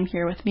 Madhuri, and I'm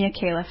here with Mia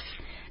Califf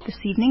this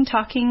evening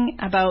talking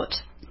about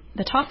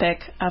the topic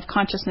of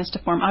consciousness to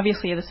form.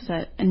 Obviously, this is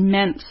an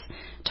immense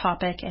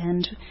topic,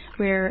 and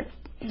we're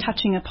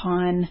touching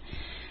upon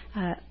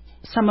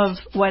some of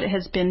what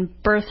has been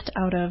birthed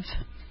out of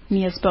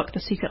Mia's book, The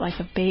Secret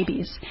Life of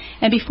Babies.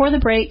 And before the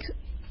break,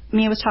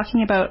 Mia was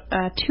talking about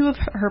two of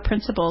her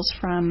principles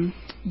from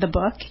the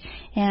book,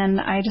 and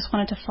I just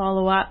wanted to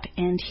follow up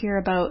and hear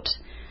about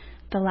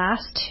the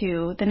last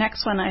two. The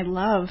next one I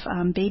love,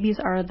 babies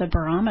are the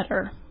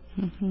barometer.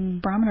 Mm-hmm.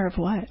 Barometer of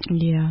what?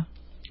 Yeah.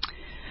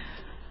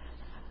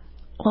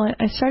 Well,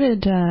 I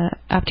started,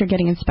 after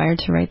getting inspired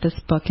to write this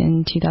book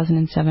in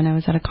 2007, I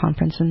was at a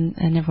conference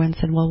and everyone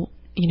said, well,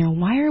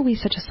 why are we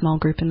such a small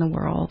group in the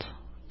world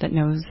that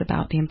knows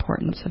about the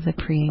importance of the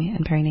pre-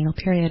 and perinatal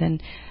period,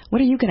 and what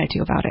are you going to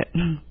do about it?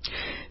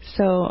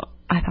 So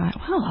I thought,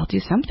 well, I'll do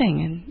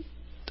something. And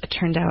it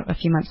turned out a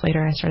few months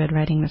later I started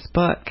writing this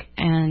book.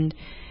 And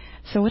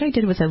so what I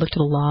did was I looked at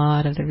a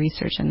lot of the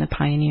research and the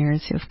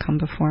pioneers who have come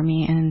before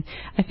me, and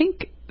I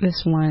think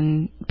this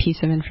one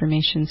piece of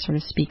information sort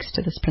of speaks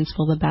to this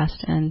principle the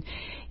best. And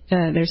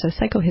there's a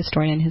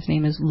psychohistorian, his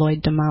name is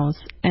Lloyd Demouse,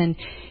 and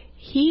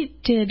he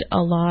did a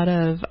lot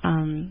of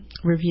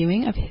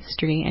reviewing of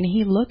history, and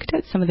he looked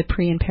at some of the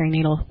pre- and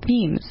perinatal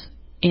themes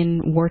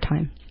in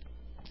wartime.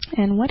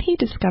 And what he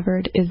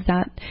discovered is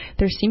that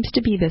there seems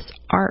to be this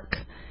arc,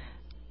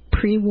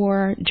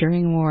 pre-war,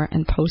 during war,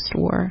 and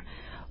post-war,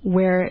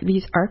 where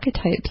these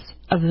archetypes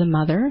of the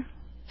mother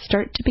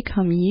start to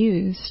become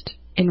used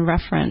in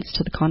reference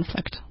to the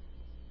conflict.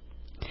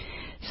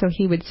 So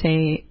he would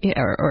say,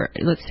 or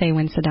let's say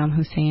when Saddam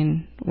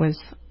Hussein was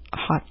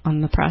hot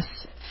on the press,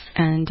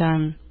 and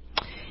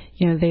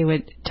they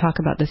would talk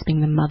about this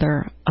being the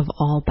mother of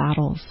all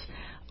battles,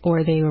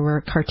 or they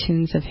were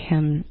cartoons of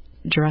him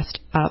dressed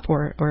up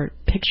or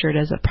pictured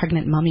as a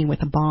pregnant mummy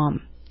with a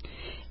bomb.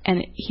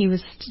 And he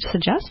was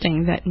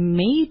suggesting that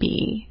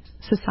maybe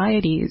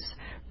societies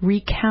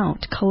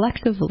recount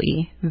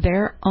collectively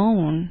their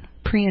own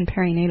pre- and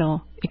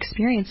perinatal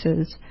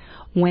experiences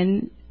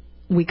when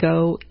we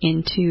go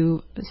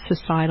into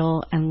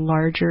societal and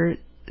larger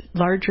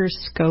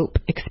scope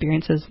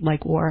experiences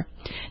like war.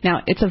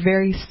 Now, it's a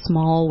very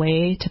small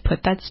way to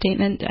put that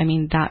statement. I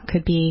mean, that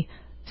could be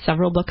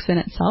several books in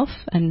itself,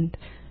 and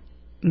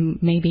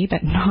maybe,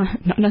 but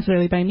not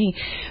necessarily by me.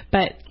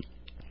 But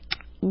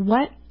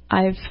what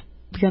I've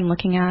been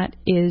looking at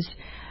is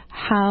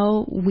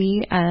how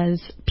we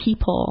as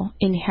people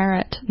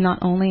inherit not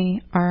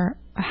only our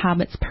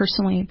habits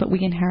personally, but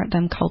we inherit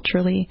them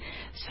culturally.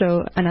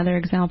 So another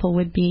example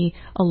would be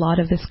a lot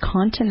of this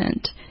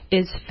continent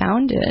is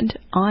founded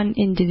on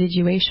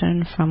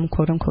individuation from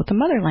quote-unquote the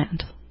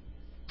motherland.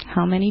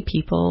 How many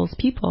people's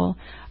people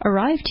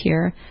arrived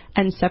here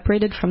and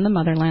separated from the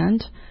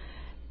motherland,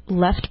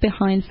 left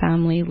behind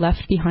family,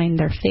 left behind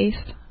their faith,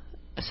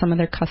 some of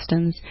their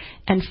customs,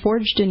 and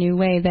forged a new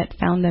way that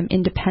found them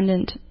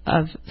independent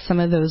of some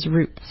of those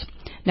roots.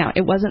 Now,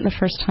 it wasn't the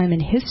first time in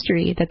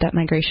history that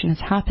migration has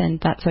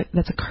happened. That's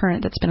a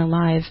current that's been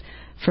alive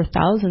for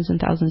thousands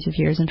and thousands of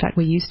years. In fact,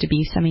 we used to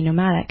be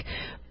semi-nomadic.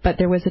 But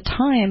there was a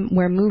time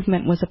where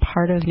movement was a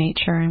part of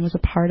nature and was a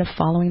part of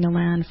following the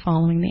land,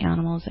 following the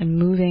animals, and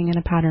moving in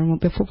a pattern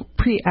before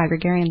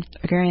pre-agrarian.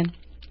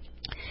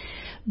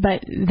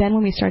 But then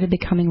when we started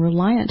becoming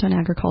reliant on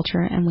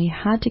agriculture and we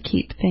had to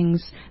keep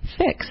things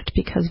fixed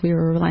because we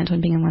were reliant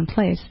on being in one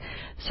place,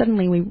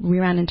 suddenly we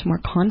ran into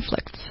more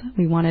conflicts.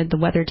 We wanted the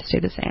weather to stay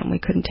the same. We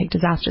couldn't take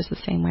disasters the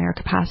same way. Our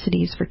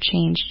capacities for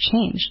change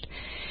changed.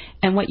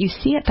 And what you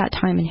see at that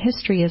time in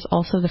history is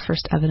also the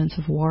first evidence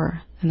of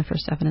war and the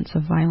first evidence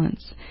of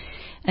violence.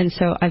 And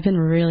so I've been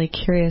really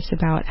curious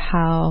about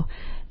how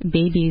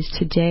babies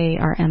today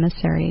are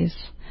emissaries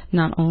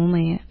not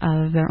only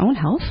of their own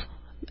health,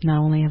 not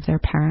only of their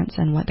parents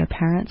and what their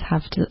parents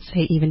have to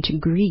say even to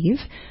grieve,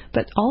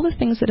 but all the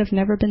things that have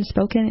never been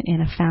spoken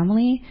in a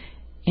family,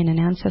 in an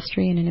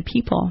ancestry, and in a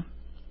people.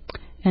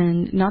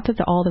 And not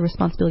that all the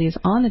responsibility is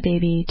on the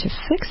baby to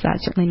fix that,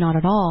 certainly not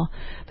at all,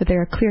 but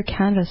they're a clear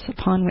canvas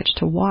upon which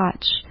to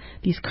watch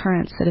these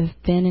currents that have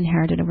been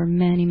inherited over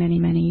many, many,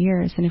 many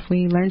years. And if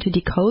we learn to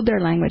decode their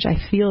language, I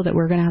feel that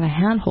we're going to have a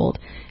handhold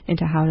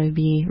into how to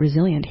be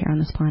resilient here on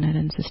this planet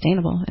and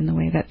sustainable in the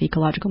way that the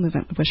ecological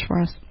movement would wish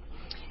for us.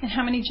 And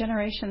how many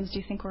generations do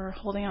you think we're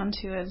holding on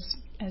to as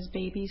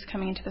babies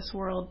coming into this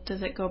world?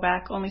 Does it go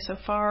back only so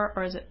far,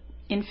 or is it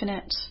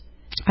infinite?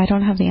 I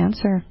don't have the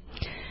answer.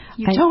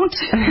 You don't?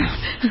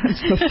 I'm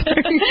so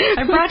sorry.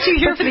 I brought you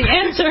here for the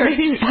answer.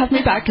 Have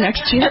me back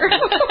next year.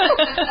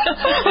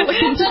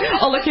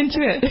 I'll look into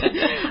it.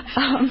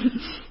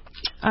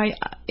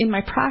 In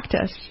my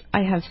practice,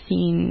 I have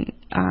seen,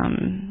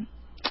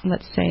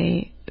 let's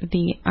say,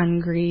 the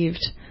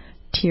ungrieved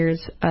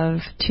tears of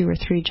 2 or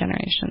 3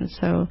 generations.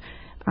 So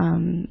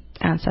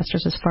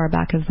ancestors as far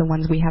back as the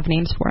ones we have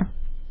names for.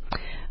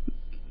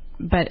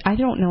 But I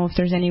don't know if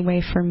there's any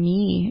way for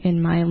me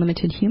in my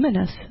limited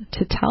humanness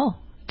to tell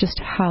just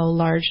how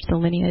large the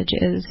lineage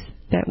is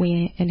that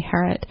we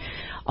inherit.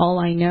 All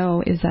I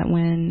know is that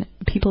when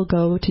people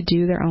go to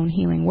do their own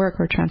healing work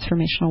or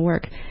transformational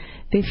work,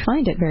 they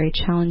find it very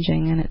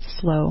challenging and it's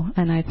slow.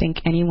 And I think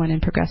anyone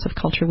in progressive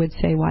culture would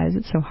say, why is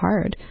it so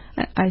hard?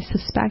 I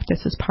suspect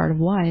this is part of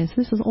why, is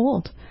this is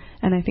old.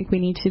 And I think we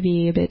need to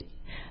be a bit,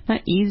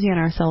 not easy on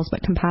ourselves,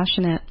 but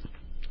compassionate,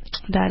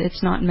 that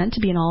it's not meant to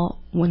be in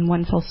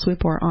one fell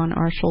swoop or on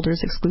our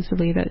shoulders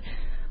exclusively, that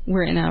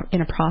we're in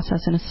a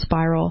process, in a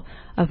spiral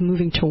of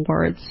moving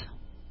towards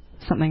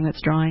something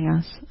that's drawing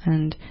us.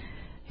 And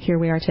here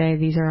we are today.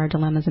 These are our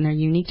dilemmas, and they're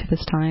unique to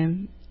this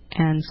time,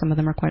 and some of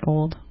them are quite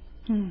old.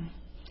 And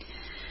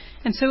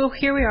so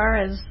here we are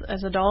as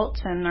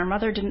adults, and our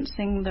mother didn't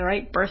sing the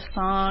right birth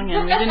song,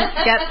 and we didn't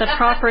get the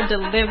proper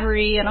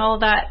delivery and all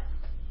of that.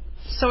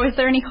 So is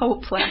there any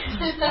hope left?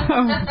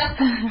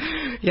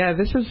 Yeah,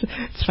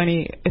 it's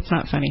funny. It's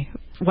not funny.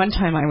 One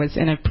time I was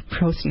in a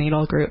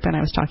postnatal group and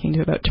I was talking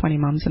to about 20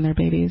 moms and their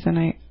babies, and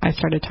I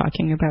started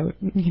talking about,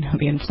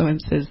 the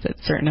influences that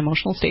certain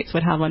emotional states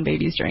would have on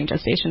babies during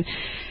gestation.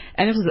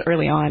 And this was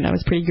early on. I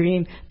was pretty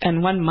green.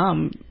 And one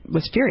mom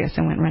was furious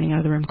and went running out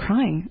of the room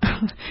crying.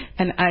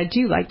 And I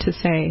do like to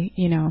say,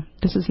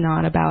 this is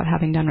not about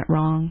having done it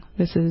wrong.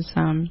 This is,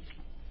 and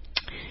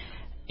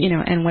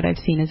what I've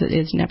seen is it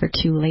is never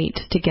too late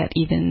to get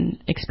even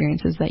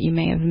experiences that you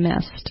may have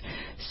missed.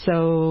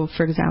 So,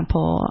 for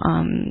example,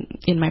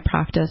 in my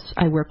practice,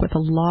 I work with a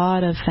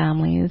lot of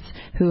families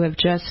who have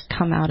just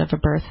come out of a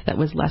birth that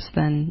was less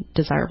than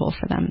desirable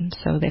for them.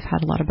 So they've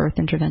had a lot of birth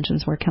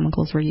interventions where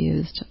chemicals were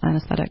used,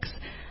 anesthetics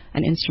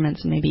and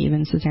instruments, and maybe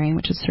even cesarean,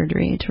 which is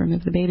surgery to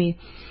remove the baby.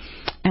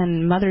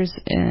 And mother's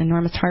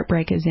enormous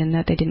heartbreak is in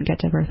that they didn't get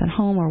to birth at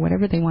home or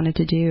whatever they wanted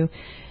to do.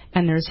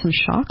 And there's some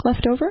shock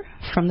left over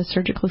from the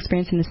surgical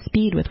experience and the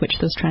speed with which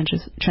those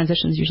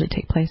transitions usually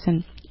take place.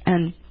 And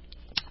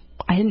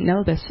I didn't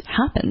know this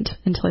happened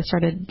until I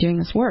started doing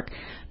this work.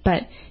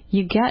 But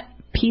you get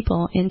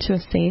people into a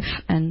safe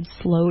and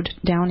slowed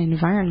down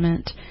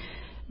environment.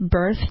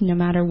 Birth, no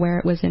matter where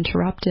it was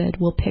interrupted,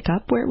 will pick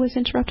up where it was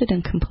interrupted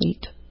and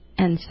complete.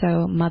 And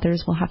so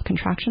mothers will have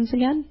contractions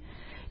again.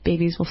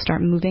 Babies will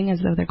start moving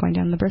as though they're going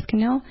down the birth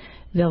canal.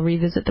 They'll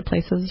revisit the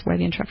places where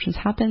the interruptions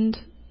happened.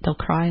 They'll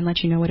cry and let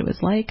you know what it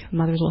was like.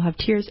 Mothers will have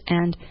tears,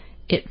 and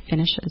it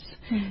finishes.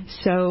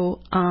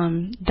 So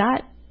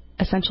that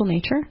essential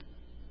nature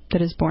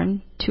that is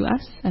born to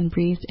us and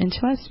breathed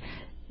into us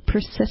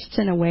persists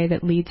in a way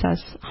that leads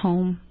us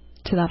home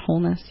to that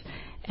wholeness.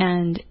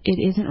 And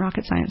it isn't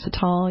rocket science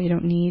at all. You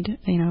don't need,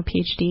 a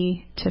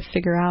PhD to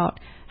figure out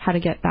how to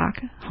get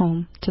back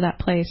home to that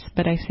place.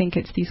 But I think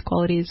it's these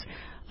qualities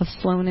of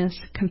slowness,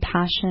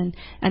 compassion,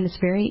 and this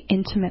very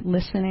intimate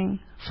listening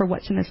for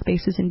what's in the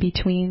spaces in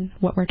between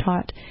what we're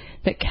taught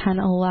that can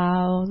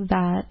allow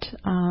that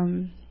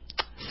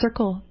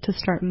circle to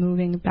start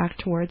moving back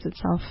towards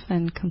itself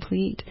and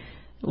complete.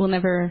 We'll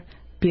never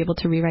be able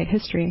to rewrite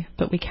history,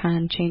 but we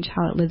can change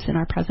how it lives in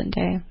our present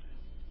day.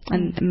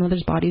 And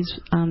mothers' bodies,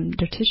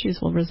 their tissues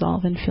will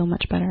resolve and feel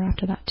much better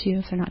after that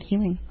too if they're not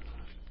healing.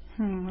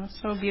 That's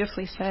so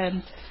beautifully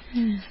said.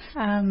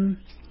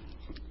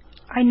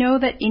 I know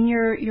that in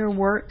your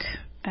work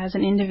as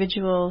an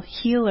individual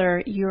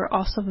healer, you're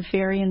also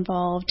very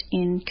involved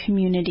in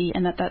community,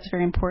 and that's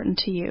very important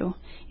to you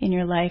in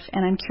your life.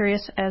 And I'm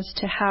curious as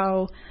to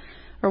how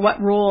or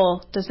what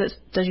role does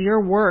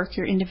your work,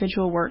 your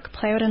individual work,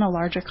 play out in a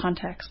larger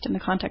context, in the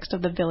context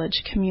of the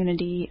village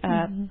community,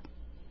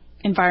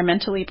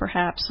 environmentally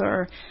perhaps,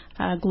 or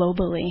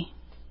globally?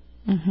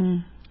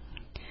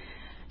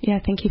 Yeah,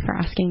 thank you for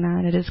asking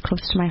that. It is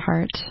close to my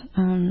heart.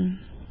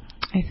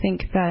 I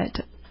think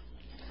that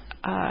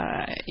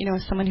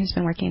as someone who's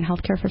been working in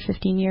healthcare for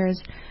 15 years,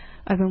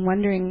 I've been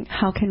wondering,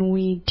 how can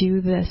we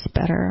do this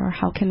better? Or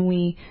how can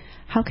we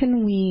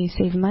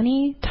save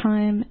money,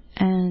 time,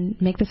 and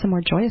make this a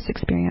more joyous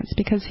experience?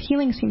 Because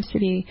healing seems to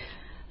be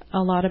a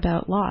lot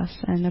about loss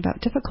and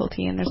about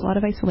difficulty, and there's a lot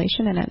of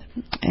isolation in it.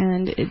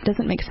 And it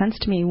doesn't make sense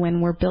to me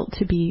when we're built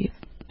to be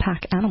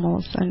pack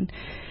animals and,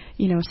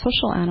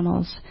 social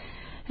animals.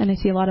 And I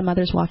see a lot of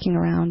mothers walking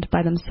around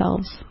by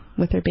themselves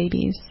with their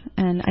babies.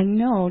 And I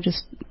know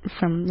just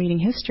from reading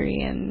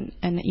history and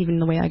even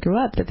the way I grew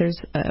up that there's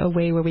a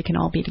way where we can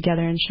all be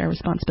together and share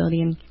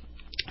responsibility. And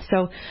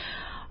so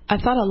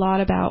I've thought a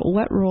lot about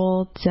what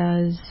role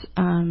does,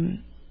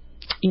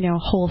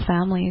 whole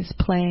families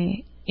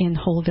play in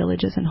whole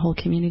villages and whole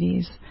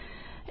communities.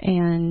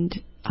 And,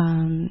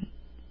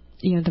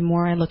 the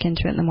more I look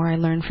into it and the more I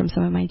learn from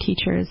some of my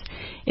teachers,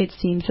 it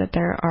seems that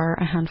there are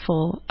a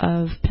handful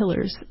of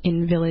pillars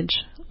in village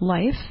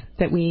life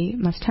that we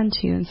must tend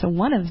to. And so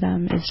one of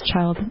them is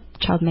child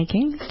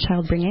making,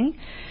 child bringing.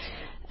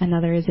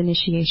 Another is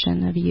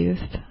initiation of youth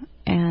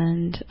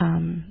and,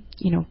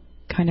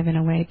 kind of in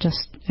a way,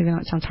 just, even though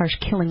it sounds harsh,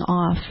 killing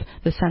off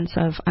the sense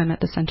of I'm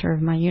at the center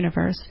of my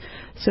universe,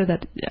 so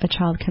that a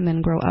child can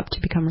then grow up to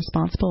become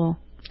responsible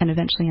and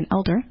eventually an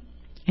elder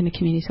in the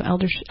community. So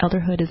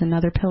elderhood is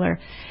another pillar.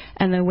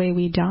 And the way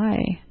we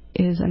die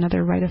is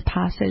another rite of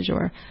passage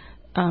or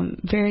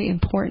very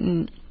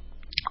important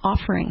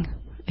offering,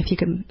 if you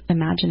can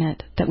imagine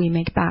it, that we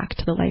make back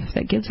to the life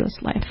that gives us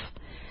life.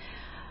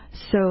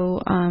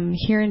 So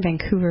here in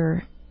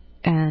Vancouver,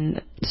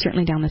 and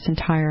certainly down this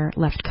entire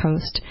left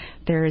coast,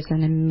 there is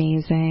an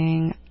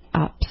amazing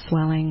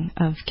upswelling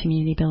of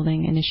community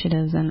building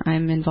initiatives, and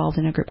I'm involved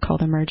in a group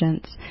called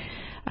Emergence,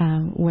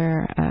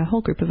 where a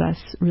whole group of us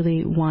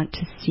really want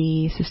to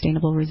see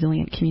sustainable,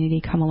 resilient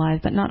community come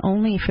alive, but not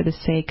only for the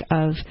sake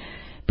of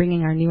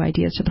bringing our new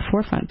ideas to the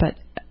forefront, but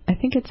I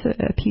think it's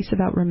a piece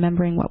about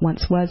remembering what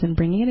once was and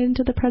bringing it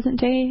into the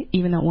present day,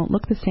 even though it won't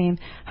look the same.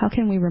 How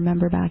can we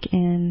remember back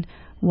in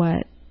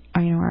what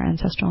our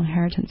ancestral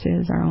inheritance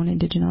is, our own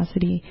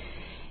indigenosity,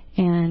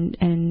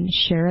 and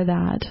share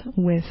that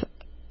with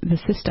the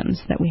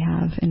systems that we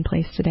have in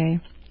place today?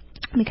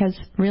 Because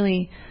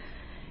really,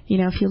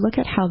 if you look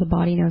at how the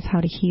body knows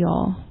how to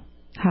heal,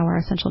 how our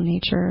essential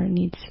nature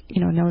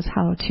knows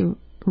how to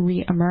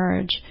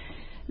re-emerge,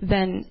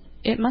 then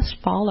it must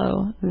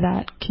follow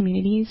that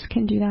communities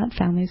can do that,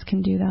 families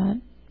can do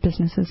that,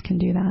 businesses can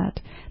do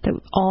that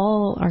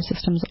all our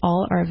systems,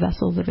 all our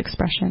vessels of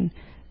expression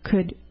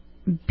could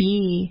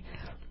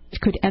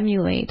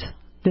emulate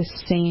this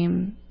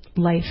same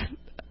life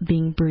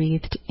being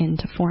breathed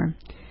into form.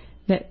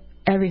 That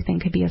everything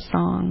could be a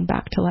song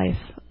back to life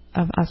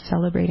of us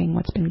celebrating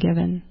what's been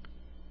given,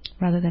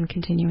 rather than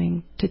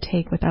continuing to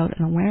take without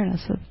an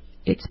awareness of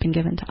it's been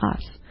given to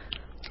us.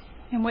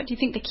 And what do you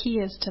think the key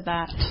is to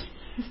that?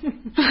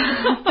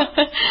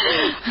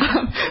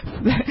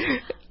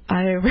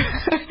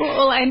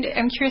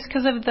 I'm curious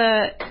because of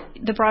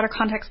the broader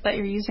context that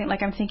you're using.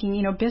 Like, I'm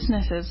thinking,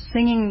 businesses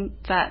singing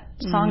that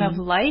song of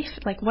life.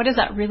 Like, what does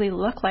that really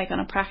look like on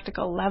a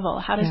practical level?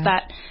 How does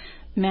that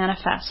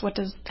manifest?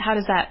 How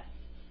does that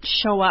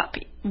show up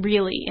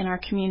really in our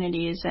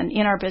communities and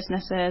in our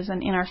businesses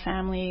and in our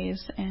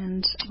families?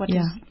 And how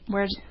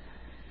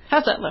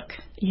does that look?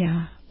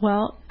 Yeah.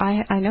 Well,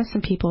 I know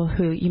some people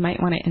who you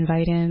might want to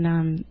invite in.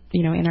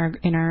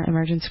 In our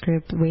emergence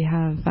group, we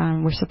have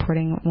we're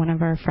supporting one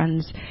of our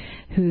friends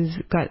who's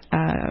got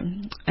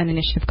an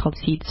initiative called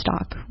Seed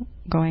Stock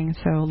going.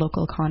 So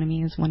local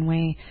economy is one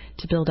way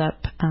to build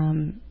up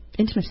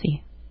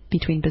intimacy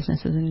between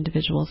businesses and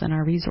individuals and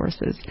our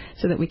resources,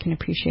 so that we can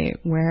appreciate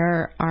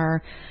where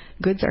our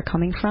goods are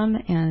coming from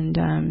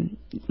and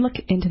look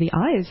into the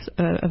eyes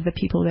of the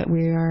people that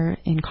we are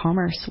in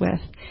commerce with.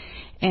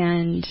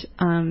 And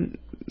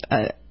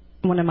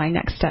one of my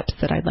next steps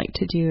that I'd like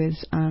to do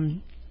is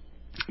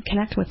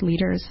connect with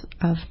leaders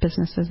of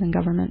businesses and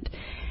government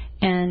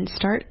and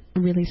start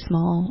really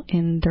small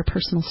in their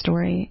personal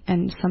story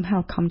and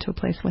somehow come to a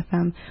place with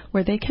them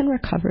where they can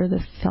recover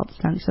the felt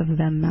sense of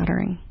them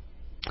mattering.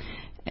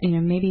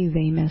 Maybe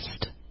they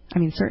missed.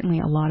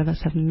 Certainly a lot of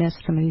us have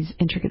missed some of these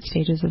intricate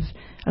stages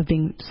of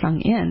being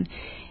sung in.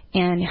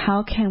 And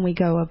how can we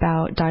go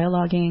about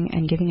dialoguing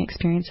and giving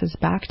experiences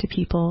back to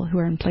people who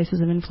are in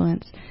places of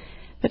influence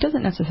that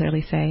doesn't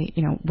necessarily say,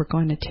 we're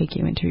going to take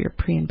you into your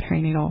pre and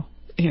perinatal,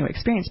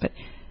 experience, but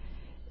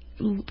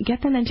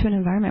get them into an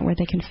environment where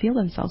they can feel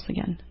themselves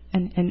again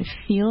and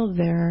feel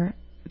their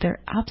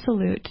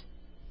absolute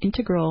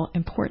integral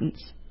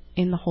importance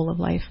in the whole of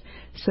life,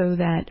 so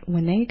that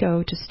when they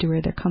go to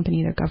steward their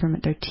company, their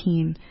government, their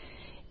team,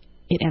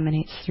 it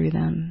emanates through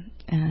them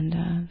and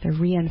they're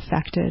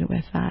reinfected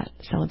with that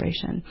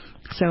celebration.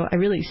 So I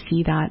really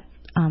see that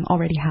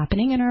already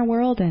happening in our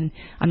world, and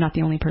I'm not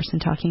the only person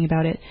talking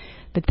about it,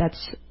 but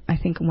that's, I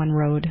think, one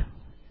road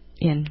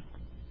in.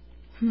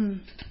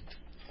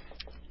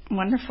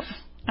 Wonderful.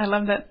 I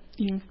love that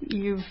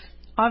you've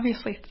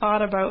obviously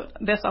thought about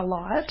this a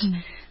lot,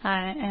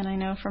 and I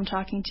know from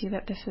talking to you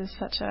that this is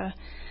such a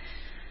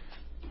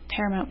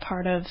paramount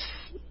part of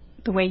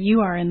the way you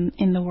are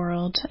in the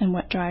world and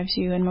what drives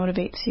you and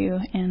motivates you.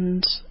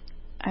 And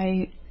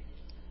I'm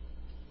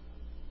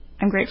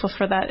grateful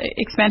for that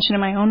expansion in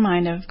my own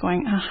mind of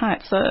going,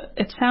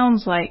 it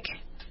sounds like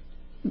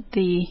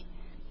the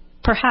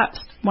perhaps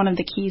one of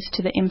the keys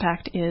to the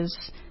impact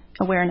is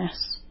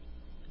awareness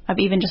of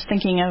even just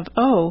thinking of,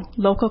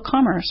 local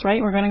commerce,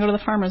 right? We're going to go to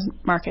the farmer's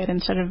market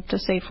instead of the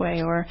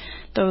Safeway, or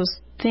those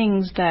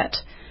things that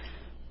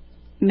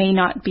we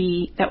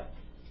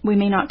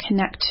may not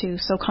connect to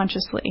so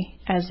consciously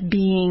as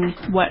being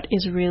what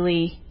is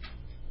really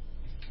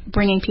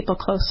bringing people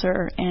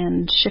closer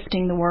and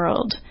shifting the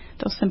world.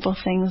 Those simple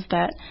things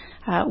that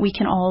we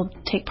can all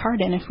take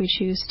part in if we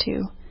choose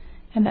to,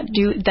 and that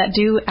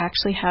do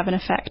actually have an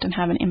effect and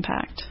have an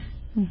impact.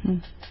 Mm-hmm.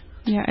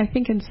 Yeah, I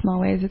think in small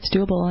ways it's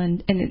doable,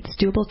 and it's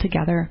doable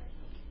together.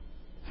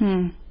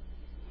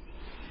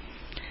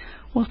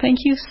 Well, thank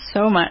you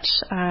so much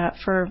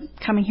for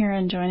coming here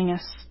and joining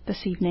us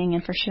this evening,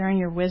 and for sharing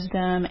your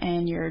wisdom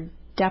and your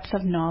depth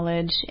of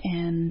knowledge.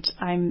 And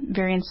I'm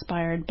very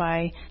inspired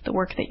by the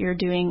work that you're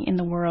doing in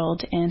the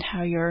world, and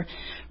how you're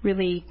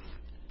really,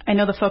 I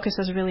know the focus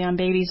is really on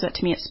babies, but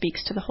to me it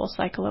speaks to the whole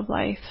cycle of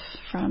life,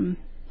 from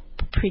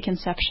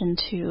preconception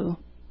to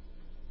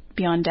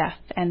beyond death,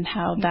 and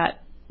how that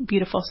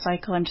beautiful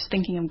cycle, I'm just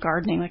thinking of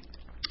gardening, like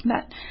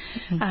that,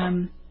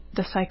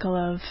 the cycle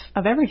of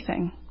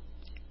everything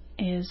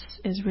is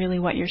really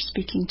what you're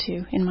speaking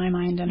to in my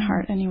mind and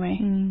heart anyway.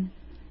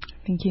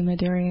 Thank you,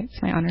 Madhuri. It's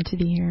my honor to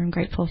be here. I'm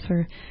grateful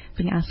for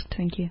being asked.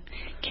 Thank you.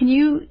 Can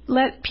you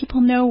let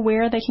people know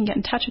where they can get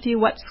in touch with you?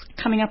 What's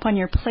coming up on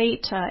your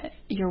plate,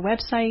 your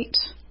website?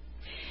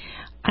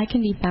 I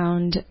can be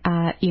found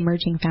at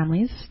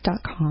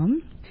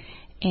emergingfamilies.com.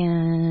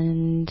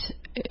 And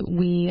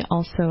we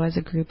also, as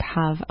a group,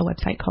 have a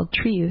website called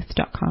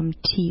treeyouth.com,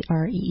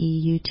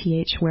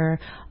 TREEUTH, where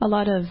a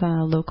lot of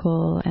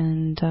local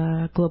and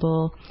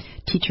global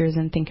teachers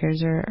and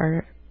thinkers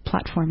are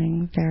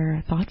platforming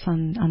their thoughts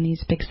on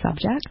these big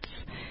subjects.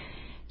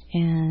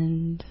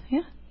 And,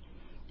 yeah.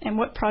 And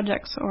what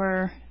projects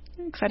or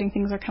exciting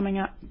things are coming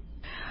up?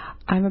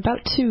 I'm about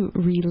to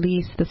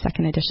release the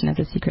second edition of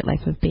The Secret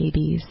Life of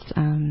Babies.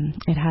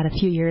 It had a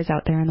few years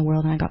out there in the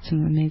world, and I got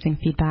some amazing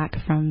feedback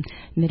from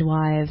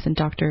midwives and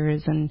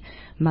doctors and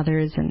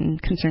mothers and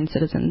concerned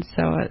citizens.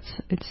 So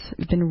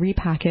it's been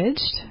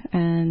repackaged,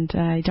 and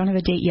I don't have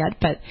a date yet,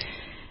 but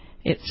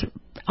it's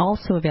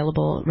also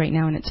available right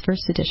now in its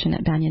first edition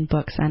at Banyan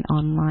Books and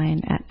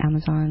online at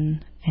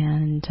Amazon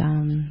and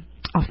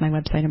off my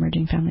website,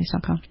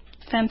 emergingfamilies.com.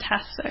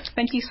 Fantastic.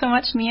 Thank you so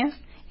much, Mia.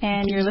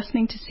 And you're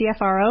listening to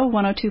CFRO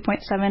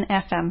 102.7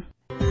 FM.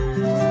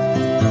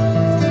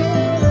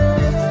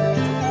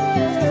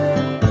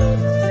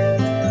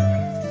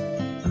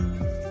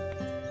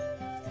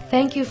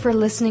 Thank you for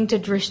listening to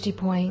Drishti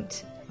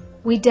Point.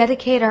 We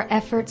dedicate our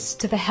efforts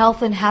to the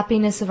health and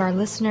happiness of our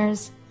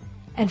listeners,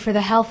 and for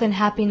the health and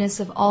happiness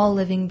of all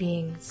living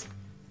beings.